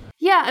family?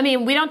 Yeah, I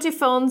mean, we don't do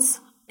phones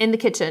in the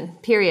kitchen,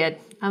 period.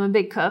 I'm a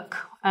big cook.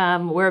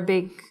 We're a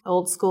big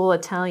old school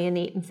Italian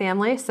eating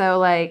family.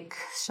 So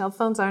cell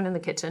phones aren't in the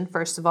kitchen,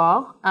 first of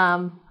all.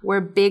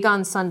 We're big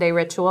on Sunday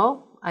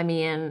ritual. I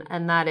mean,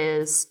 and that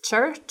is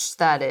church,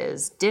 that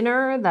is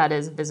dinner, that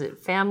is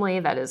visit family,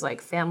 that is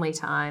family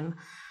time.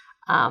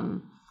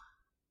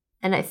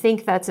 And I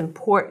think that's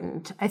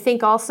important. I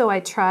think also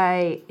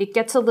it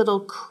gets a little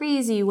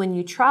crazy when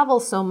you travel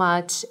so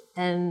much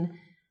and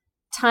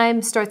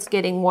time starts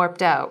getting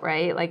warped out,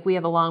 right? Like we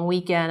have a long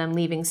weekend. I'm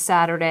leaving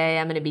Saturday.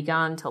 I'm going to be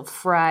gone till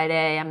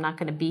Friday. I'm not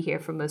going to be here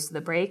for most of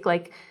the break.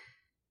 Like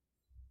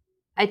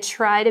I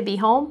try to be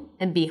home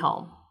and be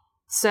home.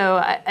 So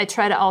I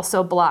try to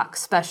also block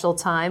special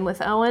time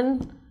with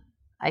Owen.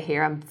 I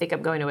think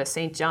I'm going to a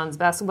St. John's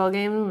basketball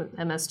game,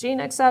 MSG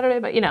next Saturday,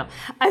 but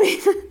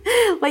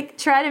like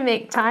try to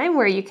make time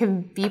where you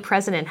can be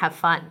present and have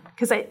fun.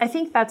 Because I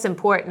think that's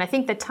important. I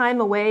think the time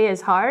away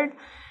is hard,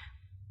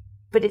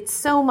 but it's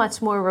so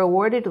much more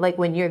rewarded. Like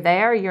when you're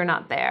there, you're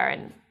not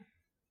there.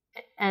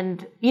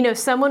 And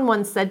someone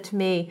once said to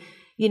me,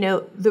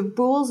 the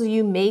rules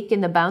you make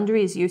and the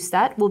boundaries you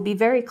set will be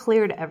very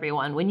clear to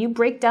everyone. When you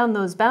break down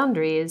those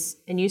boundaries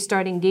and you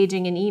start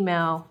engaging in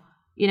email,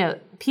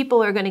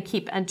 people are going to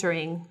keep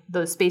entering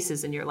those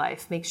spaces in your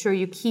life. Make sure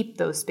you keep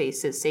those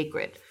spaces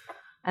sacred.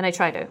 And I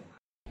try to.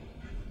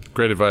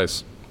 Great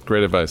advice.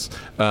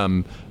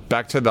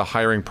 Back to the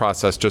hiring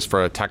process, just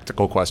for a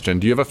tactical question.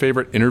 Do you have a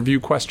favorite interview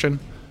question?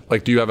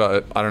 Like, do you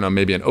have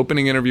maybe an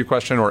opening interview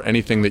question or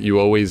anything that you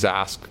always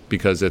ask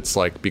because it's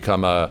like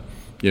become a,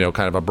 kind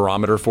of a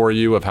barometer for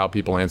you of how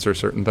people answer a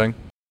certain thing?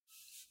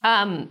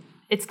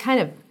 It's kind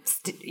of,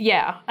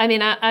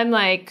 I'm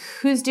like,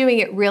 who's doing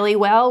it really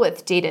well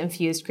with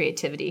data-infused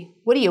creativity?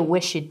 What do you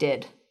wish you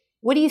did?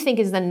 What do you think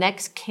is the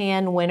next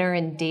Cannes winner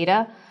in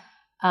data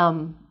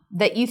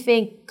that you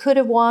think could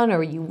have won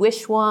or you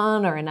wish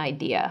won, or an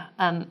idea?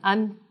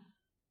 I'm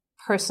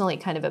personally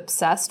kind of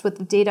obsessed with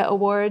the data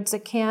awards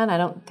at Cannes. I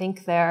don't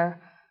think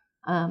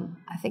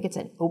I think it's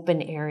an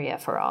open area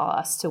for all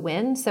us to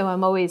win. So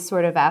I'm always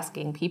sort of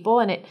asking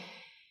people, and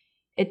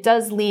it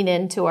does lean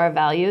into our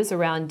values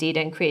around data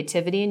and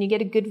creativity, and you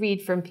get a good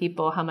read from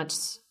people how much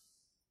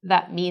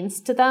that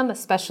means to them,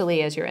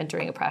 especially as you're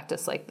entering a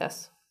practice like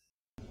this.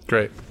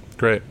 Great.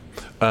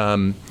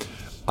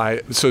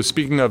 So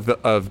speaking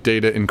of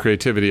data and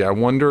creativity, I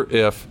wonder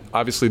if,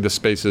 obviously the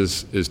space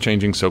is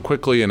changing so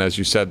quickly, and as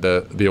you said,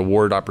 the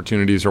award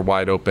opportunities are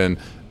wide open.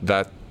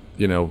 That,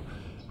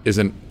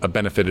 isn't a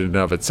benefit in and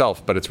of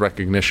itself, but it's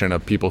recognition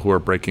of people who are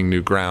breaking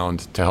new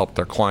ground to help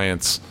their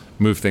clients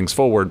move things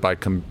forward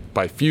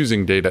by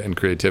fusing data and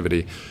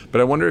creativity.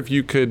 But I wonder if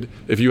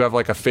you have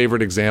like a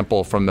favorite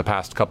example from the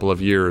past couple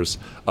of years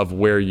of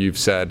where you've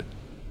said,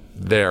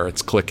 there,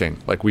 it's clicking.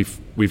 Like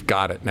we've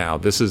got it now.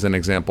 This is an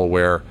example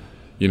where,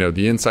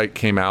 the insight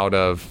came out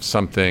of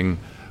something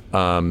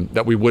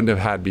that we wouldn't have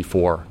had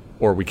before,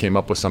 or we came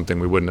up with something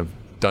we wouldn't have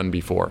done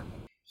before.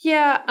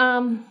 Yeah,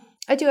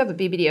 I do have a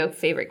BBDO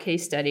favorite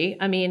case study.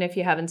 I mean, if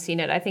you haven't seen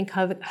it, I think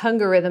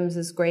Hungarhythms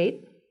is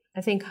great.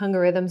 I think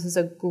Hungarhythms is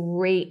a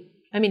great,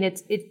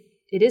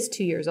 it is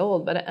 2 years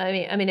old, but I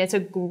mean, it's a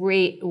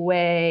great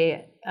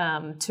way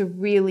to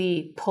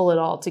really pull it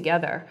all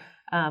together.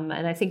 And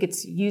I think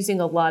it's using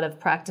a lot of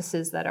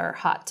practices that are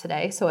hot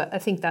today. So I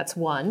think that's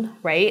one,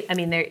 right? I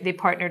mean, they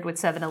partnered with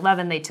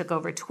 7-Eleven. They took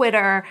over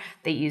Twitter.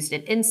 They used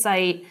an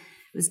insight.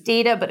 It was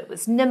data, but it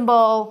was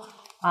nimble.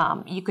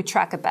 You could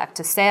track it back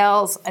to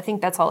sales. I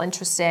think that's all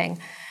interesting.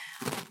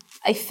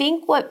 I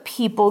think what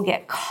people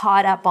get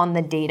caught up on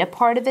the data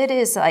part of it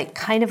is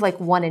kind of like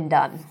one and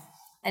done.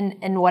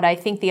 And what I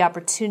think the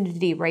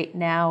opportunity right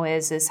now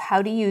is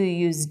how do you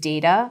use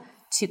data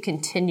to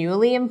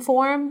continually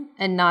inform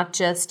and not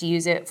just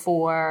use it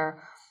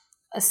for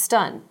a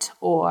stunt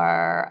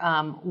or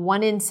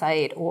one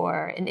insight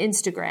or an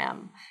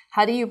Instagram?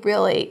 How do you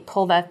really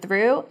pull that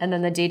through? And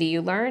then the data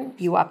you learn,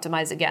 you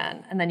optimize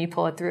again. And then you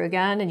pull it through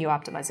again and you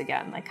optimize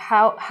again. Like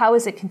how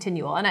is it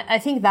continual? And I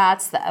think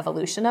that's the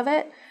evolution of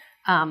it.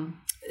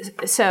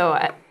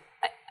 So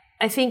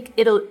I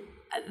think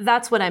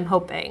that's what I'm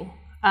hoping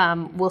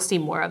we'll see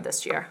more of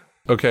this year.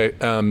 Okay.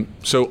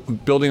 So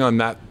building on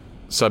that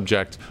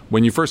subject,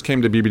 when you first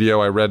came to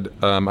BBDO, I read,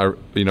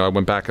 I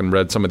went back and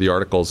read some of the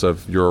articles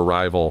of your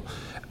arrival,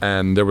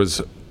 and there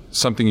was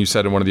something you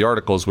said in one of the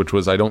articles, which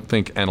was, I don't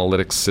think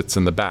analytics sits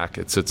in the back,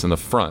 it sits in the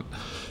front.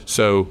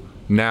 So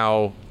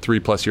now,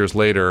 3+ years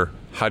later,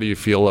 how do you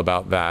feel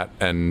about that,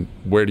 and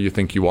where do you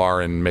think you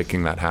are in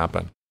making that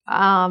happen?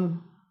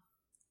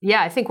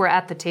 Yeah, I think we're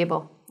at the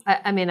table.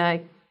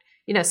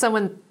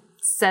 Someone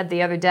said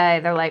the other day,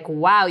 they're like,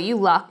 wow, you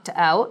lucked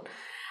out.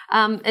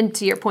 And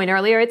to your point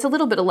earlier, it's a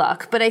little bit of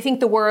luck, but I think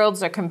the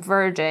worlds are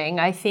converging.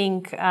 I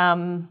think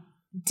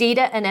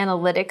data and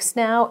analytics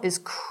now is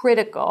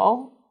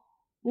critical,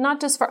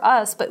 not just for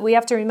us, but we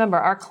have to remember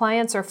our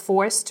clients are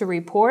forced to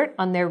report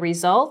on their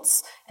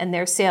results and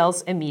their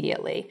sales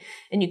immediately.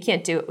 And you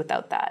can't do it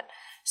without that.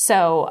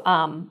 So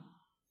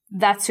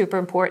that's super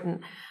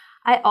important.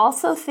 I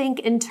also think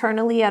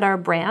internally at our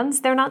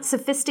brands, they're not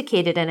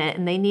sophisticated in it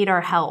and they need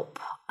our help.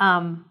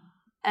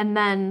 And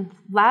then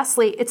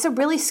lastly, it's a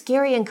really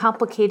scary and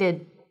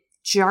complicated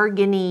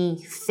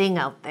jargony thing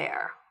out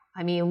there.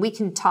 I mean, we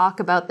can talk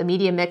about the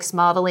media mix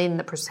modeling,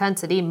 the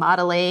propensity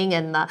modeling,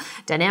 and the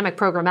dynamic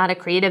programmatic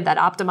creative that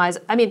optimize.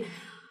 I mean,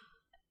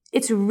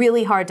 it's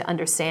really hard to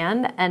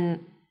understand.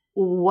 And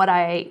what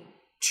I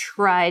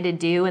try to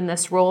do in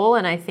this role.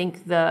 And I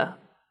think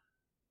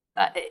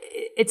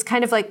it's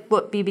kind of like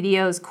what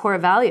BBDO's core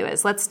value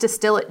is. Let's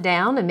distill it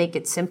down and make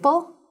it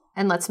simple,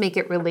 and let's make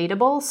it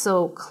relatable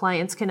so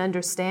clients can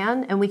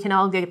understand, and we can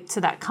all get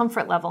to that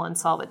comfort level and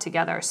solve it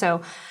together.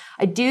 So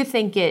I do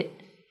think it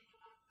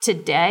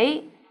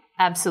today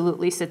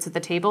absolutely sits at the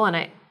table.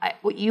 And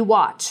what you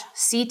watch,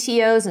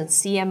 CTOs and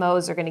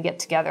CMOs are going to get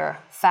together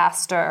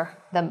faster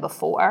than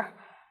before.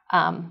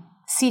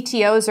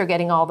 CTOs are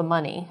getting all the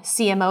money.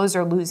 CMOs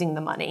are losing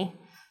the money.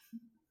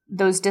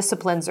 Those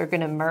disciplines are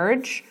going to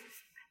merge,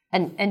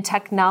 and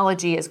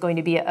technology is going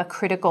to be a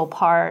critical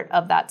part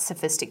of that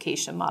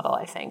sophistication model,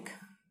 I think.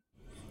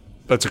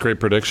 That's a great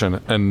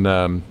prediction,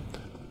 and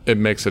it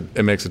makes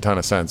a ton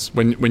of sense.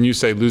 When you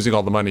say losing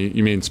all the money,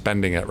 you mean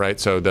spending it, right?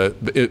 So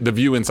the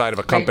view inside of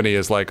a company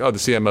is like, oh, the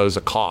CMO is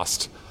a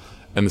cost,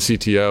 and the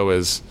CTO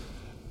is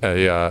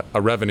a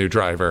revenue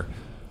driver,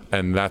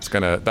 and that's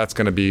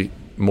gonna be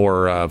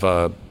more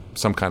of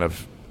some kind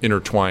of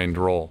intertwined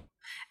role.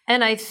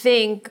 And I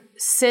think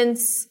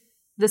since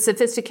the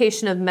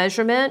sophistication of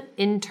measurement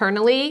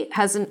internally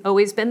hasn't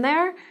always been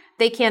there,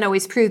 they can't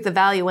always prove the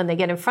value when they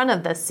get in front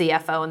of the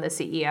CFO and the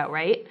CEO,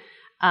 right?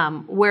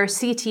 Where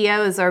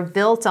CTOs are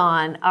built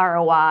on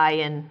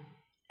ROI and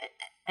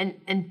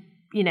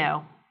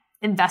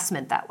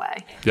investment that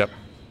way.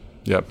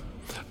 Yep.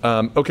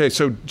 Okay,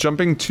 so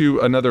jumping to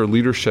another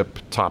leadership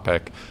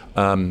topic,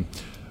 a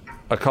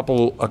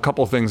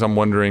couple things I'm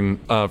wondering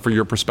for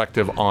your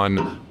perspective on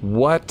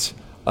what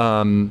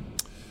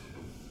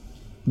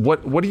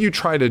do you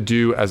try to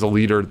do as a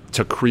leader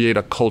to create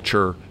a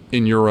culture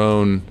in your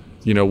own,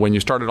 when you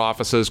started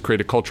offices,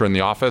 create a culture in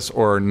the office,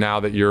 or now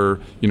that you're,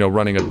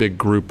 running a big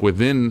group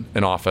within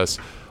an office,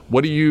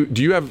 do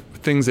you have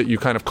things that you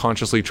kind of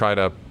consciously try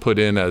to put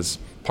in as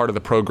part of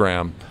the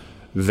program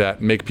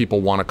that make people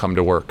want to come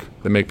to work,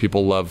 that make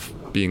people love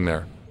being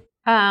there?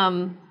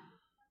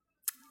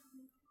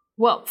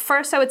 Well,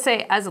 first I would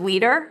say as a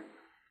leader,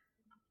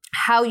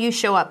 how you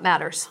show up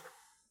matters.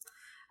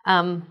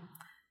 And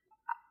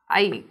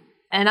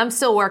I'm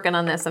still working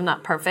on this. I'm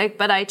not perfect,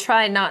 but I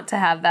try not to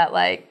have that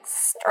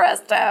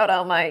stressed out,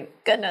 oh my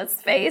goodness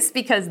face,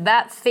 because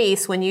that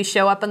face when you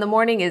show up in the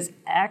morning is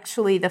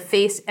actually the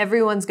face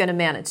everyone's going to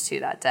manage to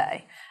that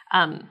day.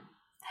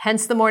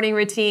 Hence the morning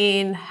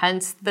routine,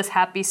 hence this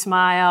happy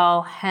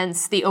smile,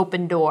 hence the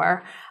open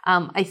door.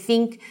 I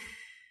think,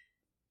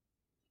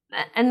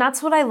 and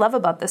that's what I love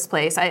about this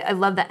place. I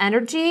love the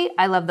energy,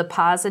 I love the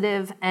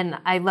positive, and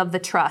I love the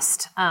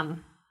trust.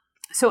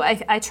 So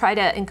I try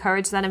to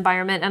encourage that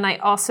environment. And I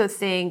also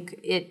think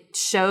it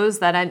shows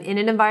that I'm in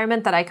an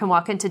environment that I can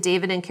walk into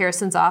David and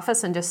Kirsten's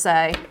office and just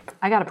say,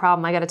 I got a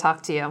problem, I got to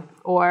talk to you.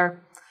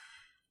 Or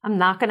I'm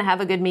not going to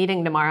have a good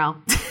meeting tomorrow.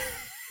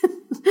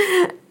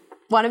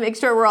 Want to make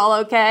sure we're all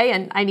okay,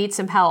 and I need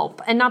some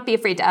help, and not be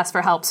afraid to ask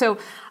for help. So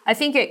I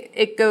think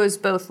it goes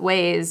both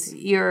ways.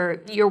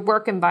 Your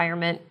work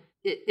environment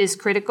is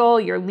critical.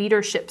 Your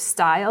leadership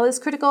style is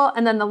critical.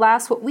 And then the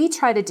last, what we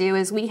try to do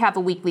is we have a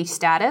weekly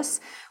status.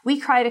 We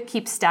try to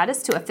keep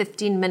status to a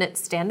 15-minute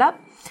stand-up.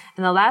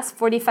 In the last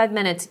 45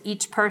 minutes,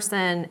 each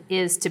person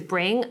is to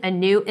bring a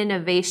new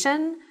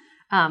innovation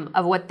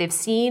of what they've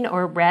seen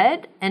or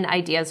read and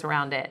ideas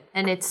around it.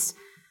 And it's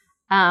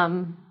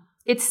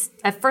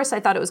at first I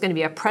thought it was going to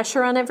be a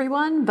pressure on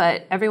everyone,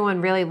 but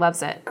everyone really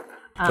loves it.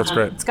 That's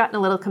great. It's gotten a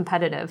little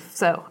competitive.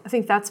 So I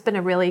think that's been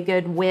a really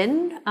good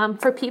win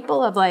for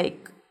people of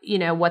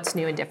what's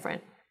new and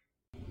different.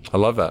 I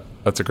love that.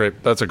 That's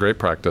a great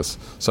practice.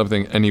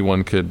 Something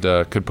anyone could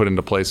put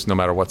into place no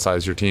matter what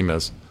size your team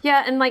is.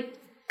 Yeah, and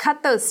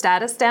cut those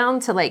status down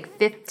to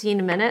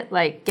 15 minute,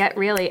 get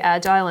really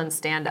agile and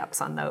stand-ups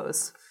on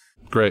those.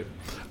 Great.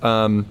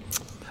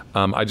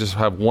 I just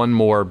have one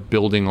more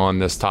building on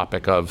this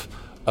topic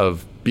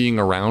of being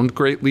around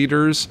great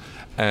leaders,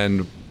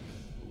 and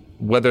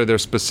whether they're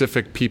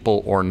specific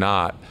people or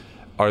not,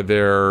 are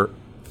there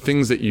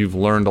things that you've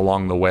learned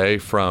along the way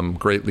from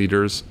great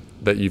leaders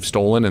that you've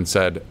stolen and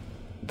said,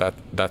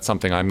 that's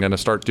something I'm going to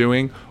start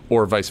doing,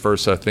 or vice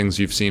versa, things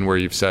you've seen where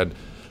you've said,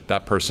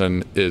 that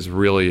person is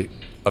really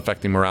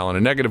affecting morale in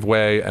a negative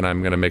way, and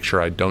I'm going to make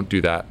sure I don't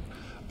do that,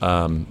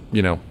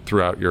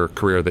 throughout your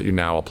career that you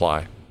now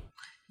apply?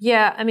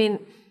 Yeah, I mean,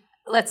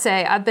 let's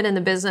say I've been in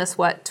the business,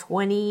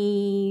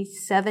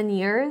 27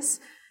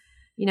 years?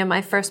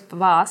 My first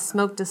boss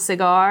smoked a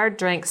cigar,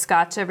 drank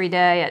scotch every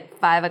day at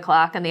 5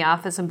 o'clock in the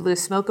office and blew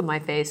smoke in my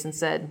face and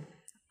said,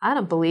 I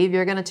don't believe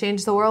you're going to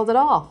change the world at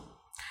all.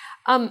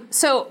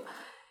 So,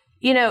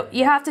 you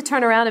have to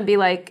turn around and be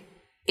like,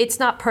 it's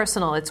not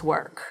personal, it's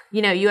work.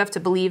 You have to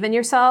believe in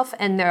yourself.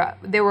 And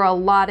there were a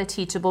lot of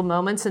teachable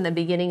moments in the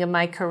beginning of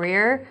my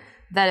career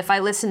that if I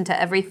listened to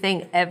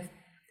everything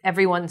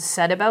everyone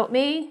said about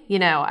me,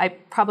 I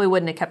probably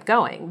wouldn't have kept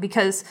going,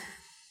 because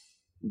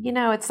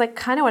it's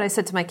kind of what I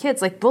said to my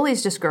kids,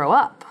 bullies just grow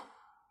up.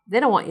 They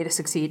don't want you to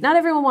succeed. Not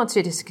everyone wants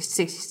you to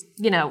succeed,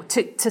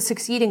 to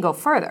succeed and go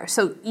further.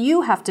 So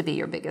you have to be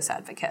your biggest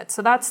advocate.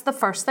 So that's the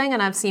first thing.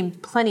 And I've seen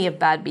plenty of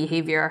bad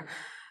behavior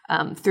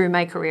through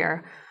my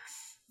career.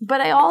 But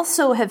I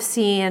also have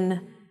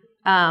seen,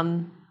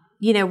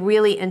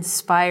 really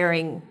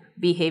inspiring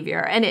behavior.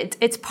 And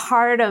it's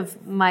part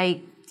of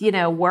my,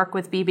 work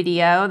with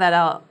BBDO that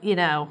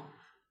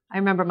I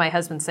remember my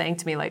husband saying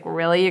to me, like,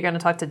 really, you're going to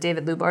talk to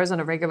David Lubars on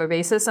a regular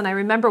basis? And I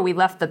remember we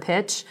left the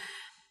pitch.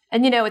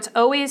 And, it's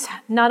always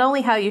not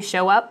only how you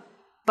show up,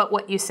 but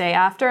what you say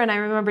after. And I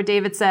remember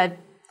David said,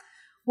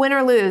 win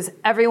or lose,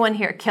 everyone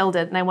here killed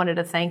it. And I wanted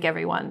to thank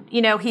everyone.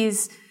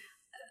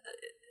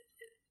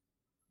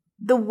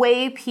 The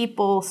way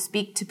people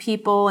speak to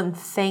people and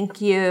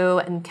thank you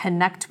and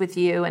connect with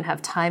you and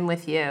have time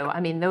with you, I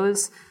mean,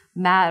 those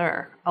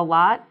matter a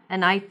lot.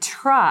 And I'm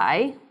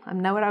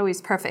not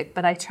always perfect,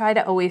 but I try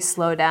to always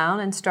slow down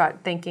and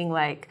start thinking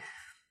like,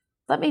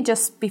 let me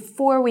just,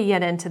 before we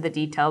get into the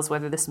details,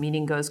 whether this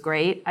meeting goes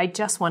great, I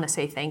just want to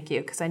say thank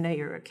you because I know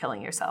you're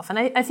killing yourself. And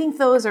I think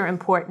those are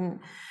important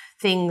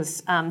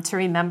things to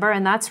remember.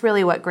 And that's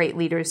really what great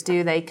leaders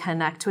do. They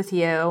connect with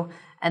you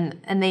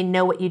and they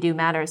know what you do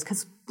matters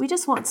because we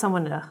just want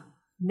someone to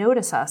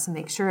notice us and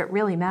make sure it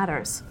really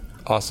matters.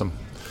 Awesome.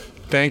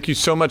 Thank you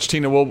so much,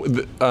 Tina. Well,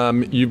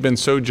 you've been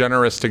so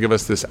generous to give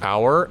us this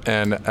hour.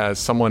 And as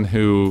someone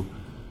who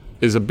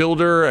is a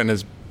builder and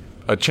is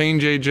a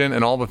change agent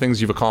and all the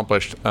things you've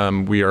accomplished,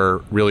 we are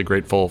really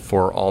grateful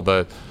for all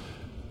the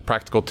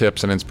practical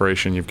tips and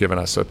inspiration you've given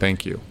us. So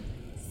thank you.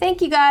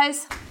 Thank you,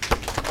 guys.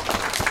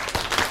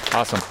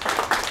 Awesome.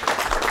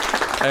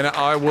 And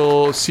I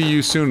will see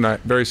you soon,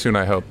 very soon,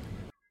 I hope.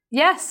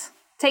 Yes.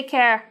 Take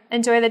care.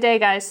 Enjoy the day,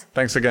 guys.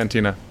 Thanks again,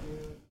 Tina.